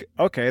 it's like,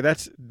 okay,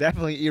 that's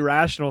definitely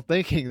irrational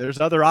thinking. There's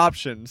other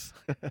options.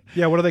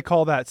 Yeah, what do they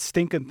call that?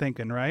 Stinking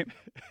thinking, right?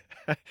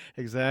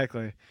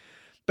 Exactly.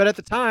 But at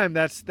the time,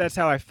 that's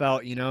how I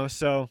felt,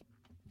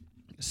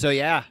 So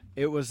yeah,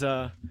 it was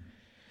all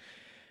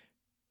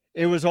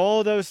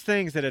those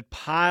things that had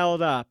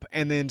piled up,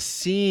 and then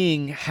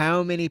seeing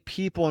how many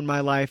people in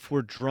my life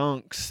were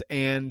drunks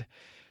and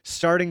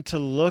starting to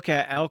look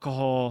at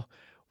alcohol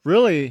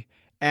really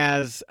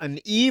as an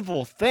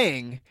evil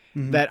thing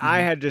that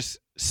I had just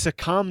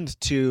succumbed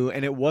to,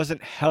 and it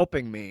wasn't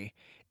helping me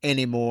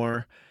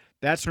anymore.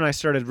 That's when I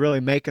started really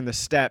making the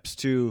steps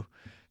to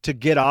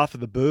get off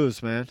of the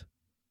booze, man.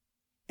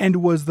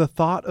 And was the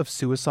thought of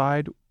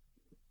suicide,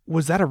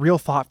 was that a real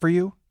thought for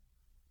you?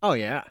 Oh,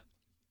 yeah.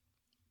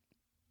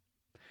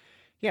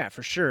 Yeah,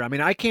 for sure. I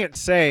mean, I can't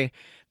say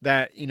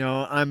that,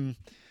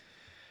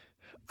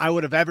 I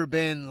would have ever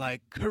been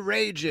like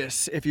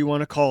courageous, if you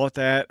want to call it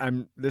that.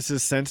 This is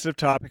a sensitive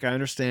topic, I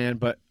understand,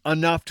 but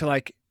enough to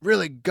like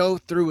really go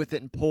through with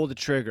it and pull the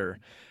trigger.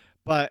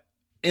 But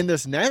in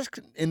this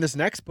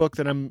next book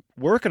that I'm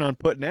working on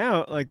putting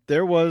out, like,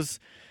 there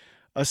was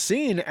a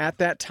scene at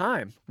that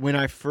time when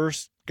I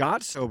first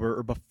got sober,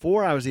 or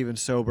before I was even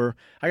sober.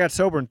 I got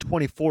sober in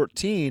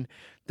 2014.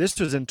 This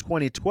was in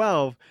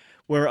 2012,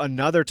 where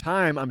another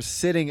time I'm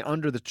sitting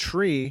under the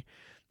tree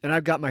and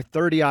I've got my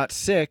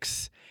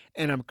 30-06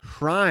 and I'm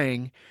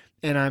crying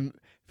and I'm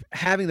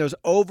having those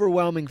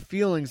overwhelming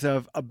feelings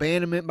of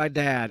abandonment by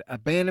dad,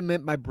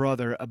 abandonment by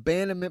brother,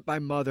 abandonment by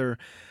mother.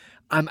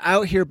 I'm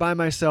out here by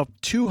myself,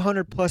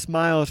 200 plus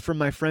miles from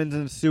my friends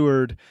in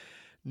Seward.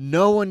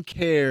 No one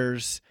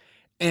cares.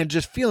 And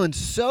just feeling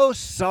so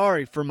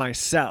sorry for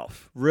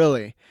myself,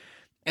 really.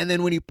 And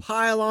then when you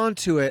pile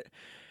onto it,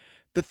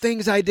 the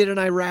things I did in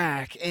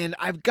Iraq, and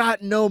I've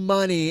got no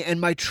money, and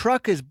my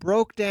truck is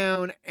broke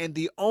down, and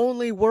the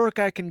only work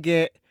I can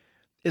get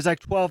is like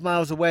 12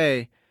 miles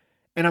away,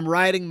 and I'm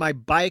riding my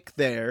bike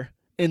there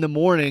in the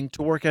morning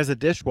to work as a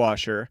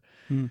dishwasher.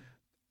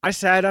 I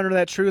sat under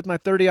that tree with my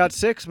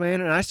 30-06, man,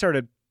 and I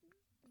started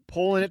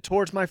pulling it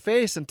towards my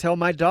face until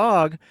my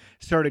dog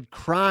started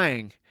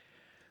crying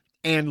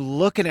and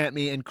looking at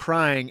me and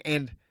crying,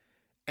 and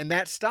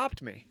that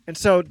stopped me. And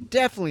so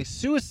definitely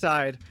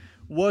suicide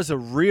was a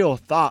real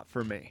thought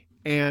for me.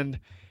 And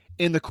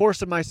in the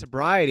course of my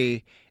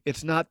sobriety,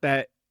 it's not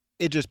that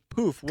it just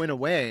poof went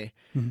away.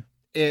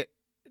 It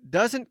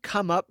doesn't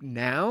come up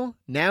now.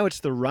 Now it's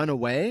the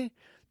runaway.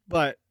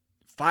 But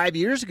 5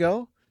 years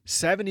ago,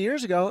 7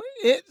 years ago,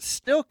 it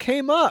still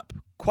came up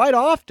quite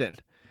often.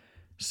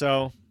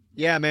 So,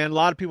 yeah, man, a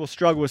lot of people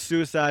struggle with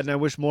suicide, and I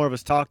wish more of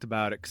us talked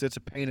about it because it's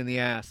a pain in the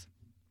ass.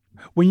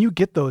 When you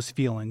get those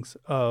feelings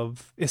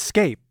of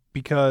escape,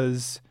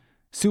 because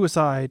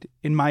suicide,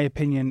 in my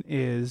opinion,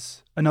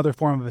 is another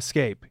form of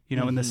escape,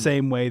 in the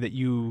same way that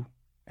you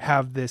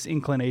have this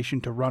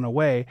inclination to run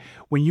away.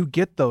 When you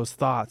get those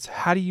thoughts,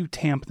 how do you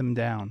tamp them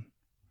down?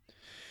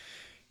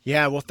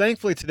 Yeah, well,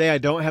 thankfully today I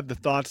don't have the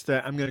thoughts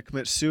that I'm going to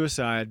commit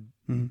suicide,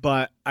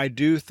 but I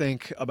do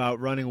think about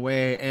running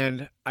away,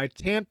 and I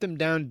tamp them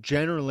down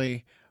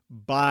generally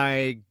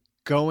by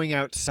going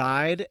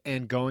outside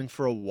and going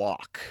for a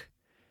walk.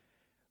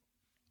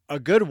 A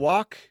good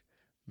walk,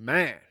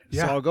 man.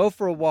 Yeah. So I'll go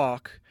for a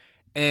walk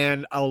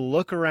and I'll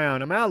look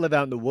around. I live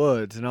out in the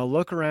woods, and I'll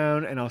look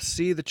around and I'll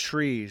see the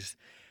trees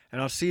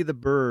and I'll see the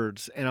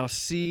birds and I'll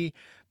see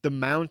the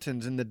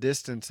mountains in the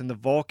distance and the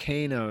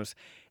volcanoes.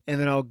 And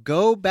then I'll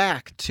go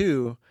back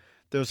to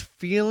those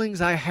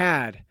feelings I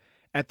had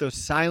at those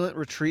silent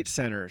retreat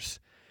centers,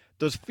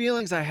 those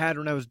feelings I had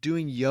when I was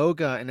doing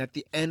yoga, and at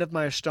the end of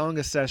my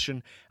Ashtanga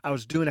session, I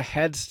was doing a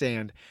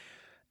headstand,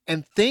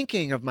 and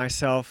thinking of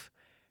myself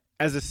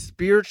as a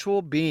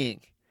spiritual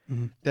being,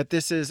 that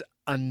this is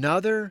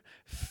another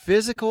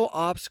physical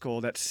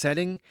obstacle that's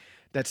setting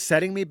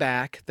me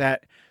back,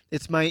 that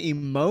it's my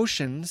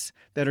emotions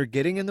that are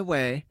getting in the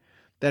way,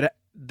 that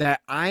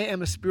I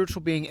am a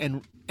spiritual being.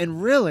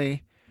 And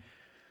really,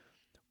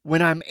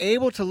 when I'm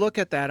able to look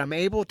at that, I'm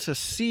able to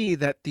see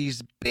that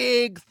these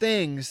big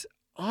things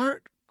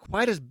aren't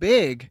quite as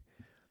big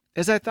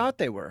as I thought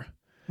they were.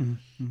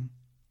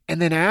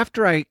 And then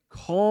after I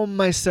calm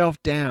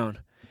myself down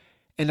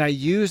and I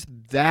use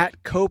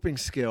that coping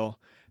skill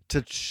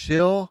to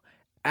chill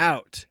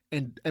out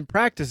and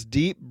practice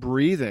deep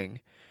breathing,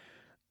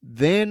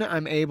 then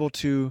I'm able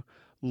to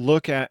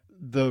look at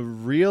the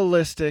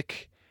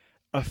realistic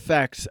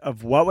effects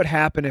of what would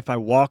happen if I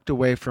walked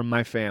away from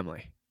my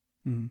family.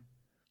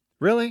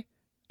 Really?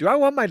 Do I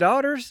want my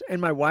daughters and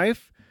my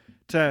wife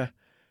to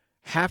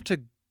have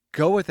to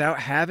go without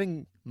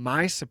having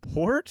my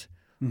support?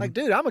 Like,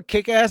 dude, I'm a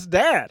kick-ass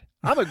dad.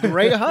 I'm a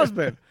great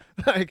husband.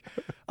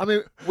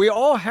 We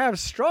all have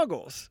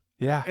struggles.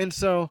 Yeah. And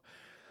so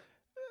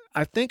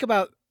I think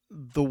about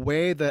the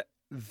way that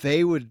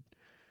they would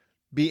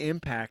be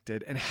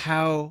impacted and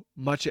how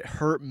much it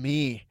hurt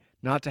me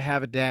not to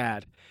have a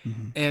dad.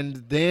 And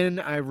then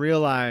I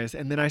realize,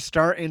 and then I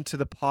start into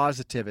the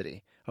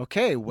positivity.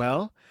 Okay,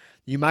 well,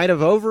 you might have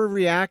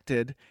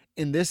overreacted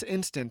in this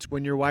instance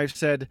when your wife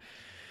said,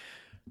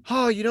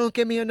 "Oh, you don't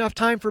give me enough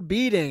time for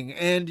beating."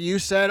 And you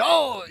said,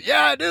 "Oh,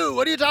 yeah, I do.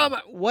 What are you talking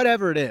about?"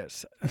 Whatever it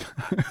is.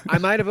 I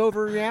might have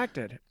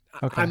overreacted.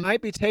 Okay. I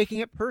might be taking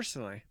it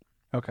personally.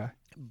 Okay.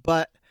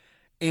 But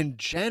in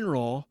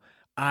general,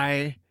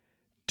 I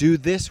do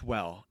this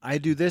well.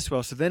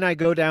 So then I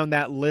go down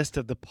that list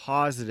of the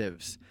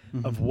positives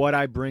of what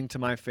I bring to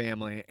my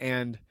family.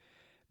 And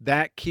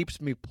that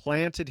keeps me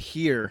planted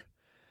here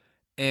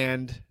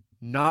and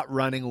not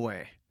running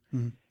away.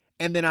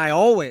 And then I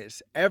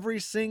always, every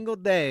single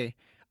day,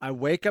 I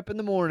wake up in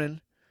the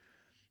morning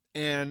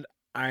and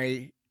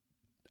I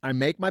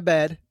make my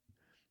bed,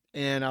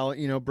 and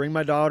I'll, bring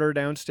my daughter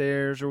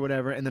downstairs or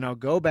whatever. And then I'll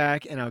go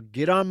back and I'll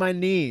get on my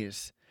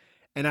knees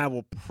and I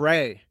will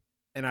pray.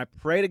 And I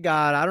pray to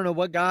God. I don't know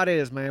what God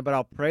is, man, but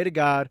I'll pray to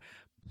God.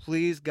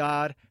 Please,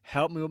 God,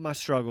 help me with my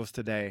struggles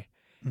today.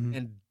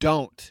 And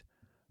don't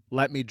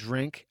let me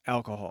drink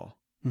alcohol.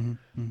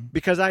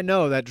 Because I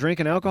know that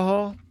drinking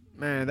alcohol,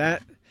 man,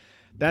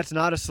 that's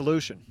not a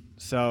solution.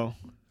 So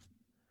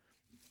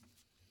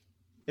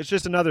it's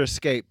just another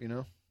escape,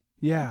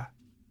 Yeah.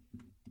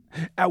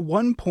 At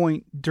one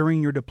point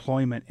during your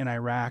deployment in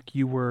Iraq,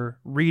 you were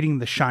reading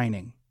The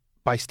Shining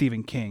by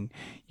Stephen King.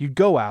 You'd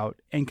go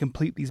out and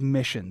complete these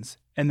missions,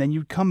 and then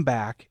you'd come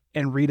back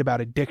and read about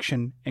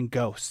addiction and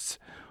ghosts.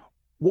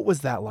 What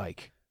was that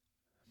like?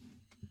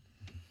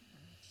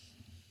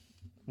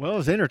 Well, it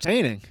was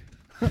entertaining.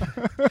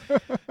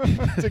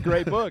 It's a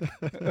great book.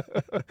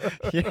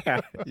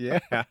 Yeah.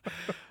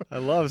 I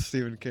love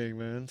Stephen King,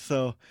 man.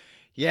 So,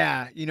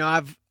 yeah,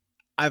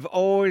 I've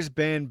always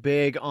been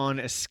big on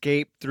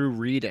escape through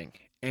reading,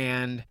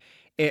 and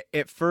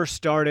it first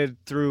started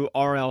through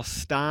R.L.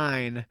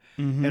 Stein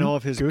and all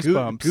of his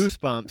Goosebumps.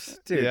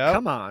 Goosebumps. Dude, Yep.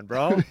 come on,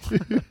 bro.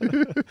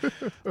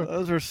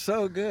 Those were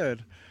so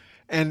good.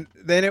 And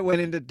then it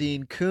went into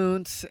Dean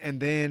Koontz,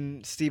 and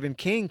then Stephen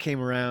King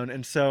came around.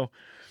 And so,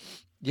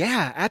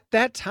 yeah, at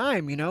that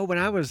time, when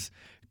I was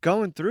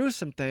going through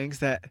some things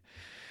that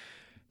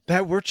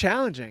were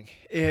challenging,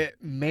 it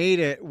made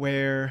it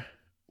where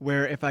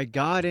if I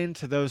got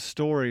into those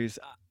stories,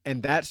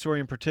 and that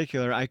story in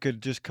particular, I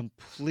could just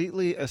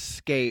completely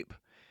escape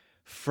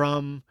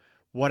from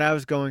what I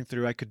was going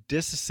through. I could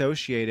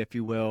disassociate, if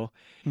you will,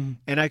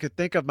 and I could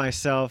think of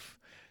myself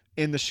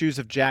in the shoes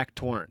of Jack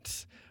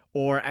Torrance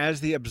or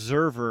as the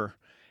observer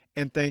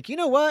and think, you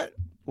know what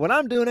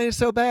I'm doing ain't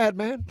so bad,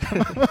 man.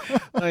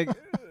 Like,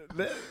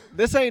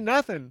 this ain't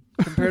nothing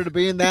compared to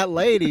being that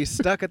lady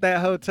stuck at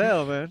that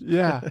hotel, man.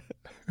 Yeah.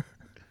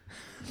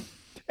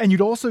 And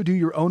you'd also do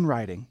your own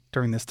writing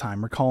during this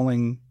time,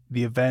 recalling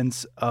the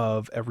events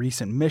of a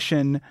recent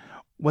mission.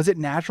 Was it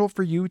natural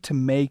for you to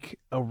make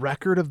a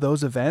record of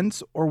those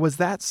events, or was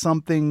that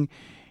something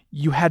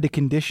you had to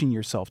condition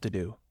yourself to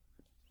do?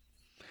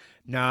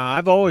 Nah,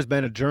 I've always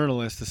been a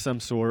journalist of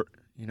some sort.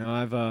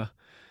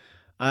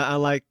 I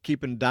like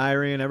keeping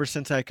diary, and ever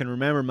since I can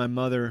remember, my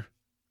mother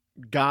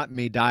got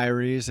me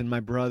diaries, and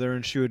my brother,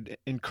 and she would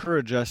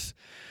encourage us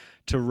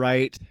to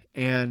write.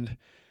 And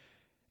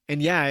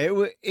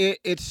yeah,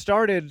 it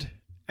started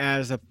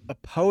as a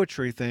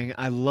poetry thing.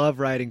 I love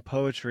writing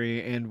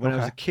poetry, and when I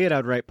was a kid,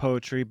 I'd write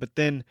poetry. But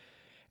then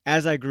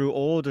as I grew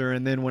older,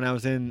 and then when I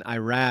was in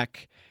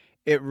Iraq,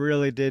 it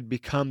really did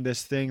become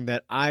this thing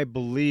that I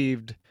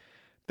believed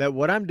that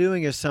what I'm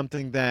doing is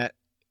something that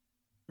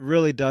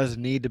really does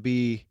need to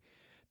be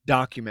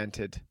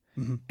documented.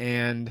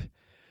 And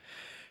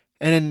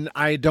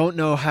I don't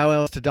know how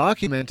else to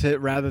document it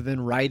rather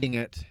than writing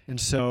it. And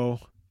so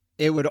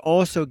it would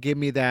also give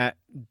me that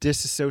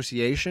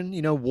disassociation.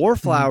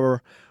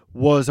 Warflower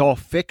was all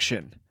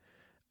fiction.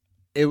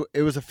 It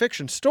was a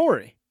fiction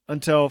story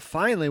until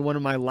finally one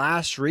of my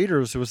last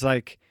readers was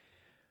like,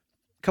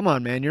 come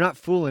on, man, you're not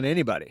fooling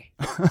anybody.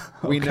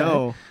 We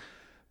know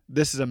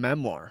this is a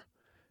memoir.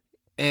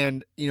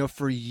 And,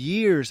 for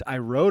years I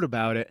wrote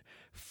about it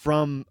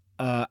from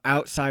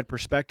outside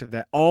perspective,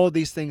 that all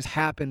these things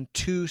happened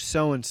to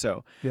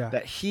so-and-so,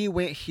 that he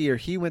went here,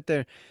 he went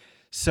there.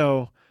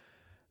 So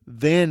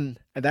then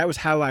that was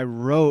how I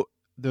wrote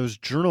those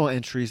journal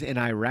entries in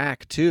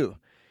Iraq too.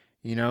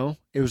 It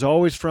was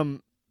always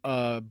from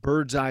a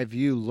bird's eye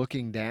view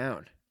looking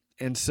down.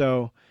 And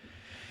so,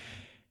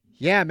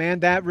 yeah,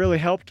 man, that really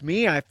helped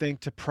me, I think,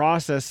 to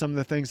process some of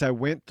the things I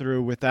went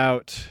through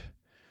without,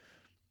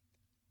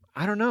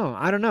 I don't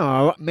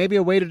know, maybe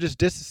a way to just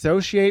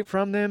disassociate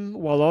from them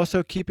while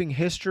also keeping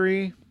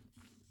history.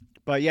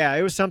 But yeah,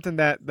 it was something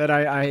that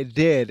I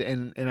did,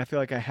 and I feel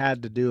like I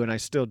had to do, and I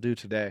still do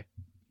today.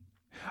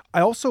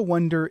 I also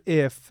wonder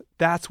if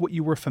that's what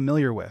you were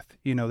familiar with.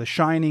 The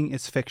Shining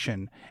is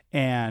fiction,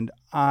 and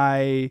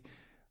I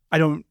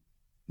don't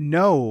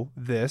know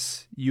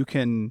this. You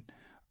can,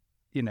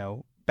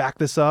 back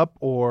this up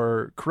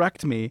or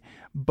correct me.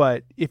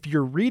 But if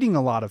you're reading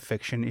a lot of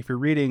fiction, if you're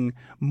reading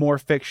more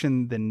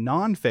fiction than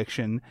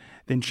nonfiction,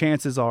 then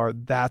chances are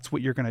that's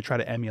what you're going to try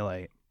to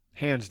emulate.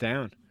 Hands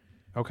down.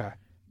 Okay.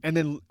 And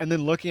then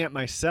looking at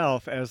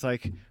myself as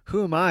like,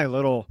 who am I,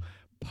 little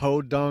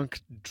podunk,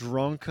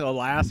 drunk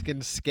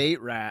Alaskan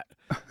skate rat?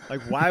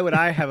 Like, why would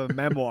I have a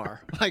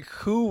memoir? Like,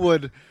 who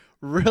would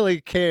really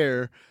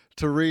care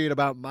to read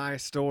about my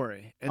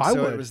story? And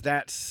so it was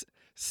that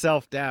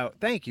self-doubt.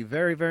 Thank you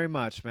very, very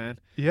much, man.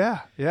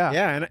 Yeah.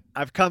 And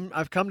I've come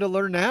to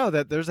learn now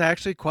that there's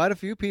actually quite a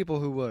few people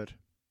who would.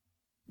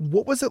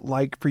 What was it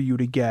like for you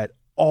to get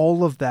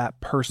all of that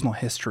personal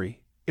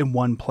history in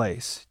one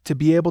place, to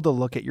be able to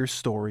look at your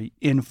story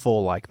in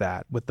full like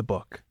that with the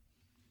book?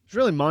 It's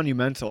really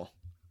monumental.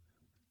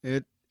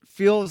 It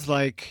feels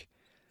like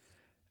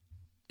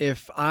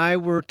if I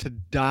were to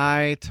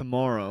die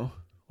tomorrow,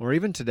 or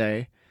even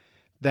today,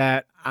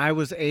 that I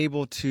was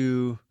able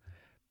to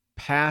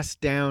pass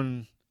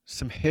down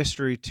some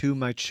history to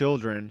my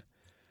children,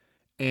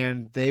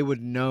 and they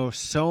would know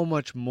so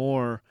much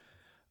more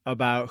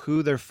about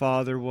who their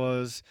father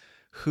was,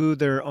 who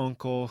their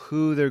uncle,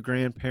 who their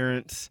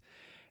grandparents,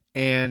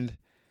 and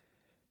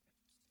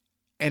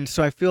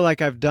so I feel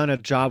like I've done a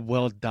job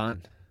well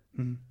done.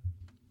 Mm-hmm.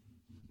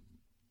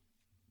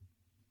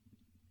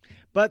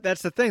 But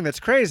that's the thing that's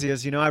crazy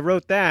is, I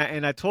wrote that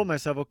and I told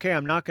myself, okay,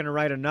 I'm not going to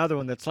write another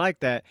one that's like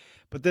that.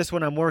 But this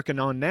one I'm working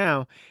on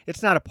now,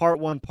 it's not a part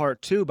 1,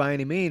 part 2 by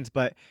any means,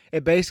 but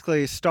it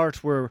basically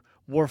starts where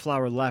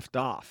Warflower left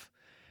off.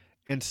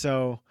 And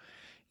so,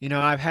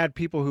 I've had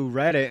people who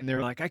read it and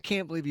they're like, I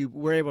can't believe you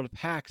were able to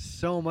pack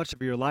so much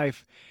of your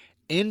life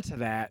into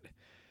that.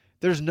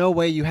 There's no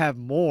way you have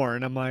more.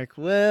 And I'm like,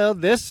 well,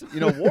 this,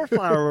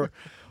 Warflower,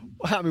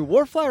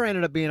 Warflower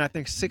ended up being, I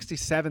think,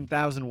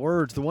 67,000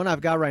 words. The one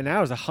I've got right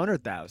now is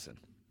 100,000.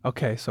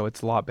 Okay, so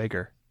it's a lot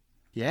bigger.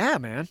 Yeah,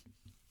 man.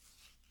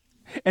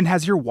 And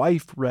has your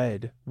wife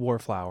read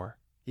Warflower?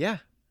 Yeah.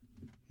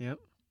 Yep.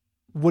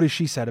 What has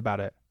she said about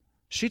it?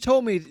 She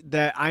told me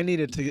that I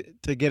needed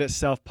to get it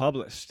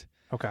self-published.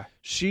 Okay.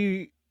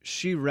 She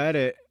read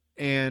it,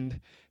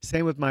 and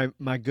same with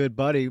my good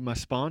buddy, my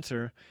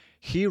sponsor.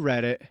 He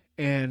read it,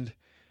 and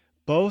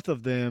both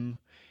of them,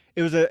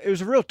 it was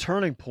a real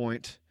turning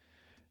point.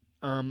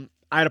 I'd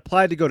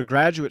applied to go to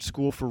graduate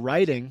school for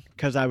writing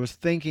because I was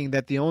thinking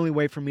that the only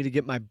way for me to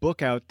get my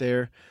book out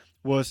there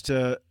was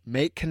to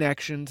make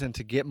connections and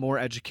to get more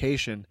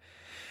education.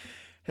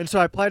 And so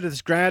I applied to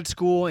this grad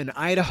school in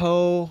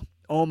Idaho.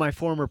 All my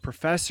former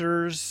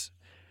professors,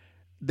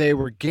 they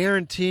were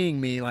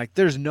guaranteeing me, like,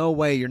 there's no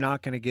way you're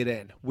not going to get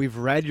in. We've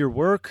read your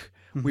work.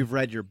 We've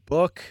read your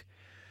book.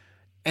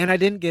 And I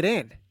didn't get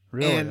in.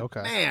 Really? And,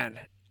 Okay. man,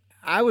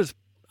 I was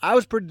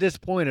pretty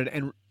disappointed.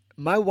 And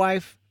my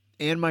wife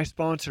and my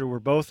sponsor were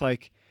both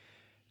like,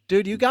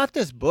 dude, you got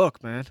this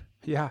book, man.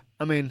 Yeah.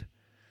 I mean,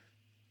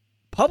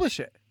 publish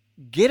it.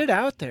 Get it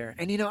out there.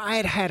 And, I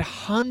had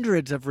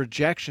hundreds of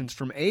rejections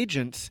from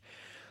agents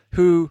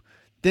who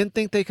didn't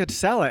think they could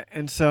sell it.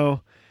 And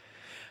so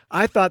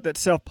I thought that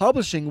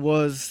self-publishing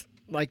was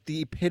like the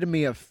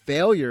epitome of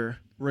failure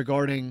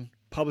regarding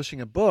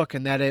publishing a book,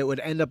 and that it would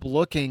end up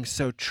looking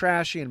so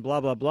trashy and blah,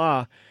 blah,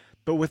 blah.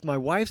 But with my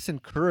wife's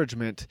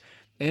encouragement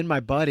and my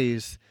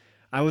buddies,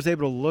 I was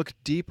able to look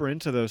deeper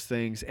into those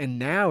things. And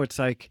now it's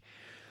like,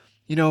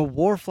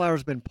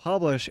 Warflower's been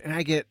published, and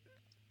I get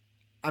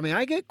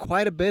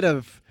quite a bit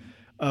of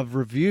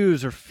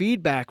reviews or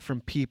feedback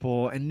from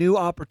people and new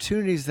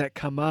opportunities that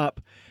come up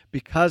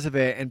because of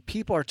it. And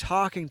people are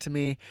talking to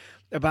me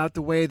about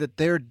the way that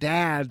their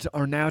dads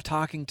are now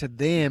talking to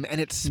them. And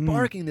it's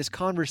sparking this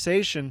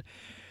conversation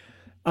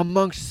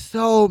amongst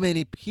so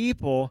many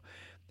people.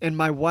 And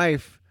my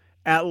wife,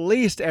 at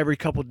least every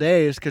couple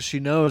days, because she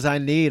knows I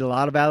need a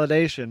lot of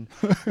validation,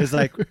 is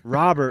like,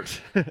 Robert,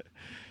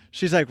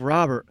 she's like,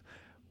 Robert,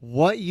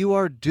 what you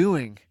are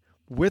doing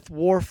with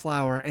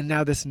Warflower and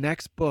now this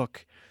next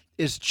book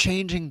is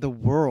changing the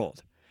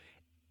world.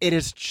 It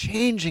is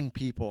changing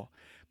people.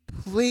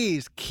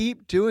 Please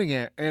keep doing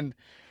it. And,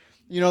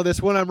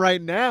 this one I'm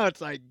writing now,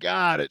 it's like,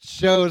 God, it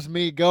shows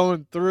me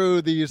going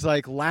through these,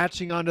 like,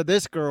 latching onto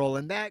this girl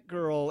and that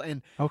girl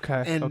and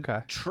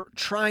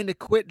trying to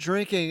quit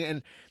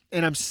drinking.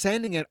 And I'm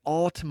sending it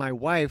all to my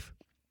wife.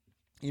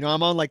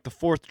 I'm on like the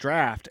 4th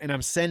draft, and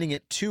I'm sending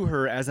it to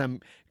her as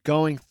I'm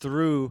going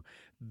through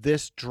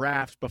this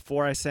draft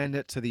before I send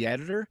it to the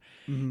editor.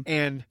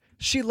 And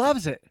she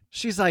loves it.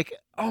 She's like,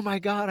 oh my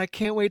God, I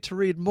can't wait to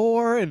read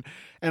more. And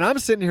I'm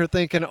sitting here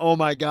thinking, oh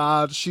my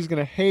God, she's going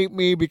to hate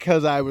me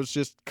because I was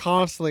just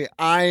constantly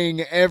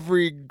eyeing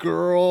every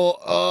girl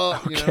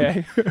up.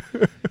 Okay.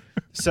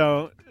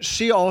 So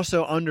she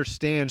also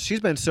understands.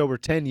 She's been sober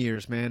 10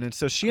 years, man. And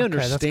so she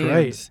understands. That's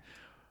great.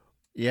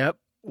 Yep.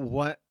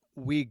 What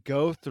we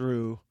go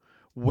through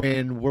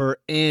when we're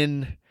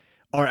in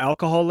our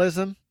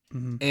alcoholism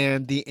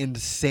and the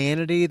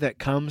insanity that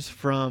comes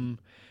from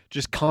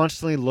just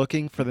constantly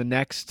looking for the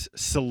next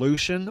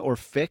solution or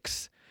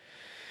fix.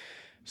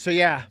 So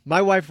yeah,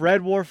 my wife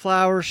read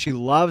Warflower. She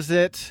loves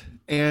it.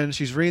 And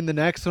she's reading the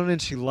next one,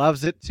 and she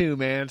loves it too,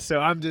 man. So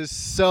I'm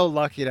just so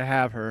lucky to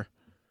have her.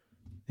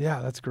 Yeah,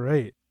 that's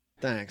great.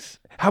 Thanks.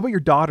 How about your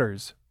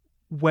daughters?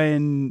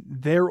 When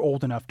they're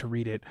old enough to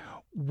read it,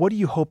 what do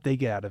you hope they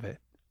get out of it?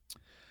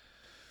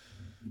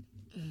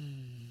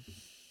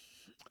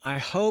 I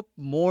hope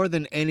more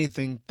than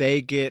anything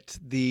they get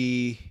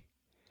the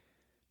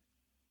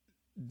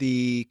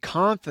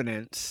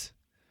confidence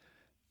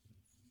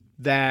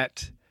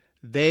that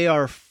they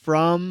are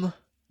from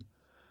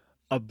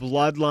a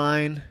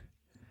bloodline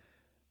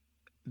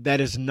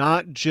that is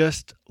not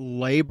just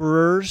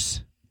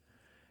laborers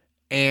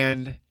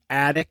and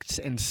addicts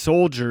and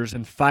soldiers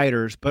and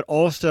fighters, but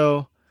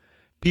also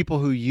people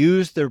who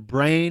use their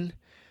brain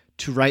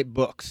to write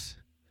books.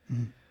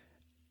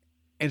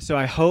 And so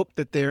I hope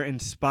that they're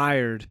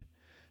inspired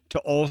to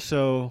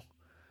also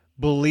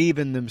believe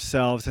in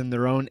themselves and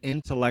their own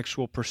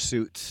intellectual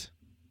pursuits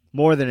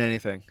more than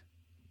anything.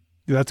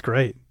 Dude, that's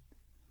great.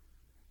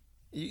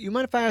 You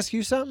mind if I ask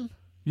you something?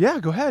 Yeah,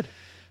 go ahead.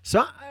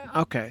 So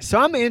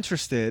I'm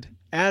interested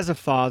as a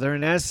father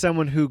and as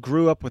someone who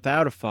grew up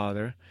without a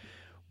father,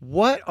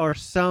 what are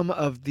some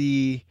of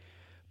the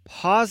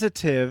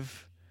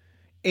positive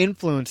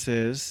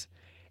influences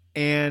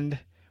and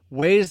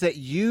ways that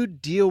you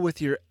deal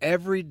with your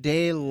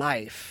everyday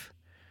life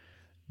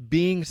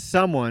being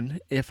someone,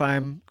 if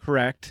I'm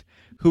correct,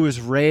 who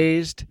was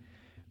raised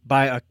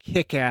by a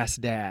kick-ass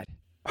dad?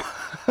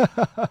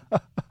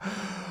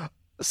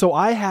 So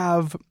I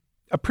have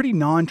a pretty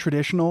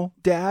non-traditional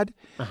dad.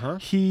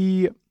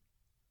 He,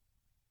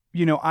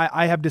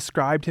 I have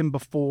described him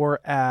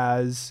before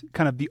as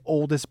kind of the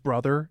oldest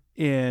brother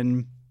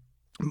in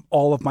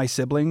all of my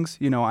siblings.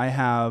 I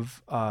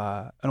have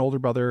an older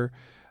brother,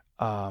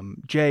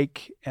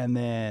 Jake, and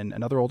then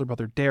another older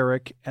brother,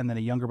 Derek, and then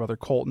a younger brother,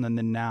 Colton, and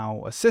then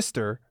now a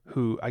sister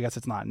who, I guess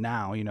it's not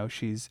now,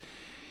 she's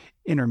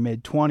in her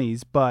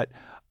mid-20s. But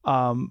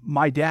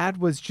my dad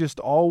was just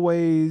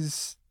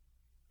always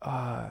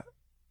on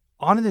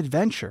an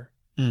adventure.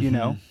 You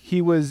know,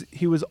 he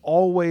was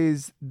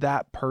always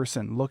that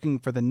person looking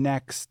for the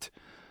next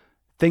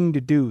thing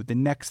to do, the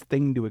next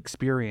thing to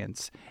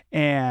experience.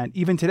 And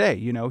even today,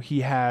 you know,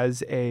 he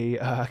has a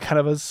kind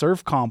of a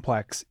surf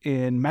complex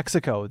in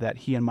Mexico that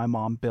he and my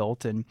mom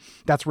built, and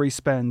that's where he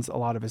spends a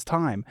lot of his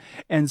time.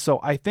 And so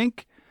I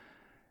think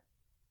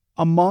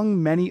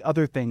among many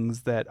other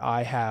things that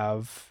I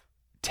have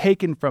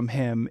taken from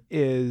him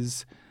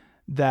is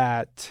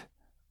that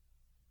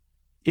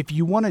if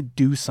you want to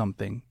do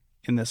something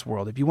in this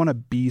world, if you want to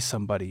be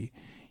somebody,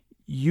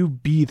 you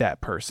be that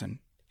person,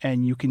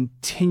 and you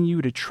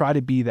continue to try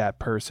to be that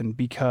person,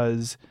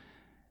 because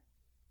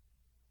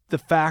the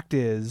fact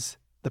is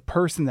the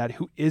person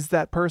who is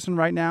that person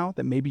right now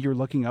that maybe you're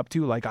looking up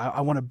to, like,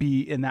 I want to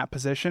be in that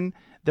position.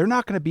 They're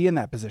not going to be in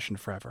that position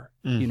forever.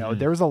 You know,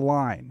 there's a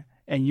line,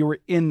 and you were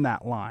in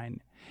that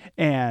line.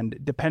 And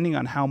depending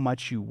on how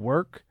much you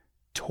work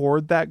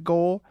toward that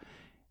goal,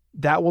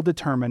 that will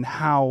determine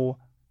how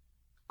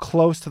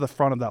close to the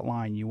front of that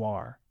line you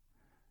are.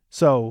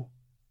 So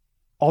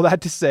all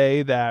that to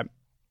say that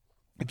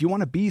if you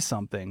want to be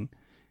something,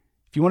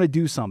 if you want to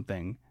do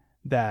something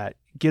that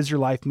gives your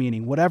life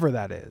meaning, whatever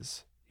that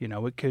is, you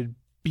know, it could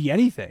be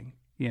anything,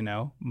 you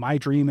know, my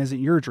dream isn't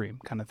your dream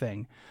kind of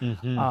thing.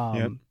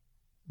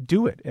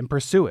 Do it and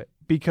pursue it,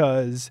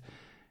 because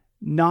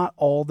not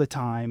all the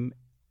time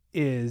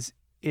is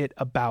it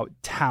about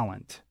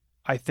talent.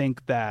 I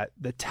think that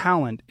the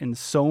talent in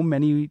so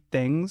many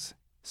things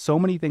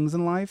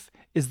in life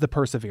is the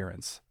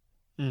perseverance.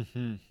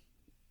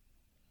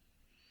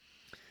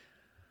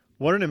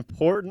 What an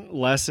important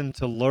lesson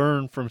to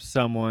learn from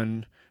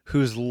someone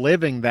who's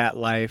living that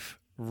life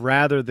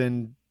rather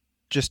than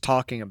just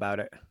talking about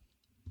it.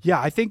 Yeah,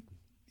 I think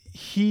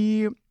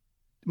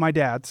my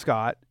dad,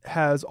 Scott,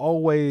 has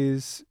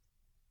always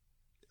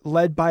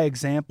led by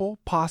example,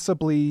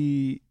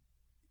 possibly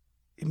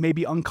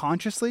maybe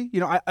unconsciously.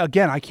 You know,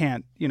 I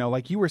can't, you know,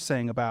 like you were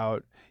saying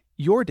about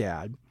your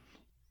dad,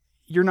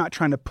 you're not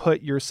trying to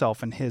put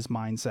yourself in his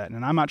mindset,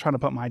 and I'm not trying to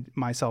put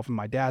myself in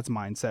my dad's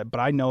mindset, but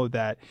I know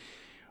that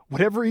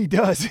whatever he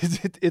does,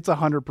 it's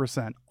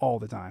 100% all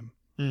the time.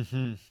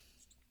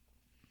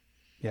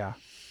 Yeah.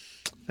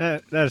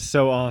 That is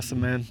so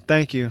awesome, man.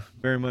 Thank you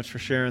very much for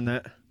sharing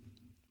that.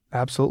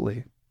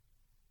 Absolutely.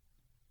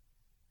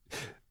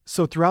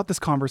 So throughout this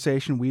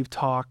conversation, we've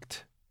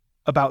talked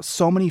about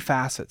so many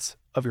facets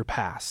of your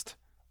past,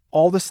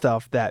 all the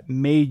stuff that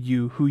made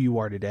you who you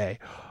are today.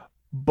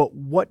 But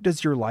what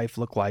does your life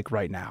look like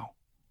right now?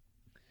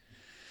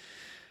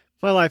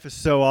 My life is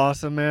so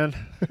awesome, man.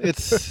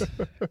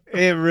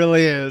 It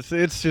really is.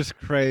 It's just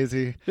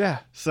crazy. Yeah.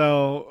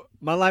 So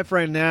my life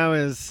right now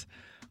is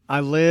I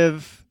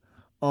live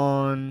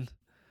on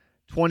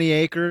 20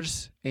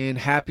 acres in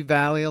Happy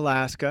Valley,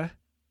 Alaska,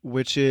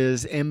 which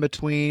is in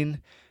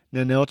between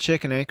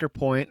Ninilchik and Anchor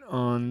Point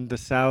on the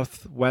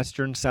south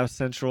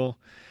central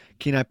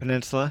Kenai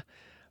Peninsula.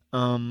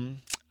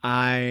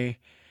 I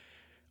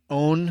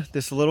own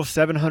this little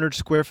 700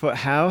 square foot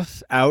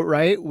house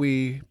outright.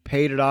 We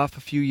paid it off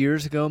a few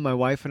years ago, my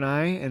wife and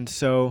I, and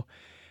so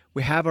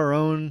we have our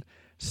own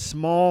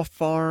small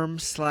farm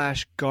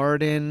 /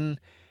 garden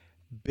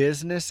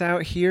business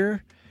out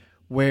here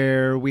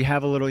where we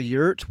have a little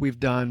yurt. We've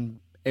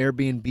done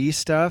Airbnb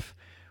stuff.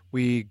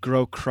 We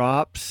grow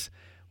crops.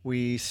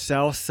 We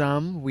sell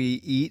some. We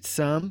eat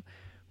some.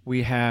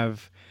 We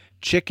have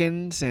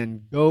chickens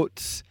and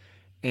goats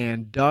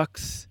and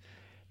ducks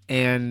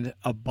and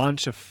a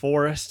bunch of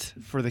forest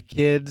for the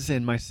kids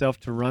and myself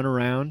to run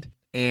around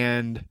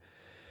and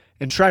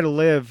try to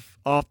live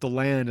off the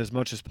land as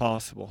much as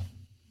possible.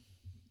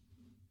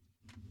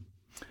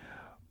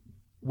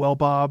 Well,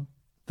 Bob,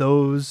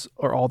 those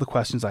are all the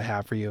questions I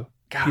have for you.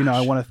 Gosh. You know,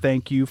 I want to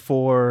thank you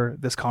for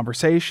this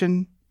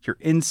conversation, your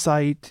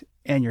insight,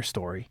 and your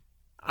story.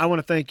 I want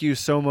to thank you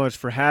so much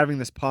for having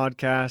this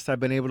podcast. I've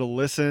been able to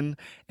listen,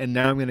 and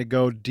now I'm going to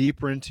go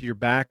deeper into your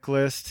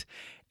backlist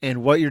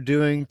and what you're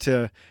doing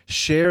to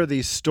share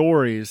these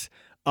stories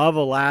of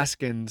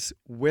Alaskans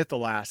with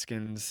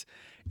Alaskans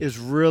is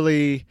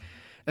really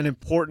an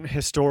important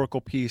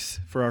historical piece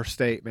for our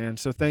state, man.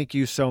 So thank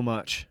you so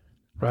much.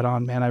 Right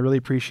on, man. I really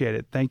appreciate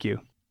it. Thank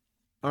you.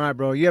 All right,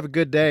 bro. You have a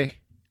good day.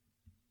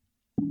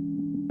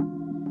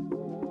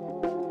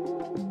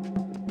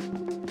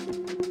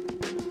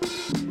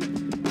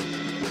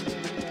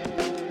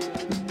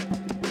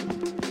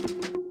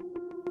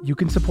 You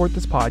can support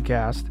this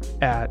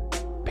podcast at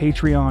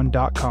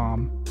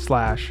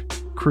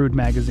patreon.com/crude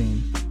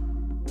magazine.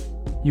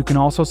 You can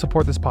also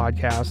support this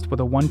podcast with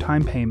a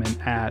one-time payment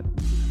at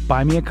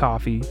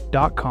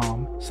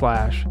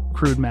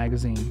buymeacoffee.com/crude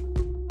magazine.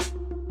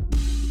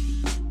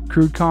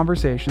 Crude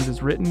Conversations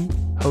is written,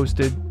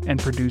 hosted, and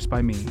produced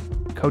by me,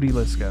 Cody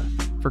Liska,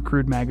 for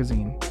Crude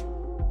Magazine.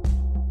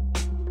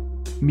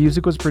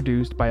 Music was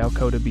produced by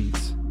Alcoda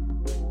Beats.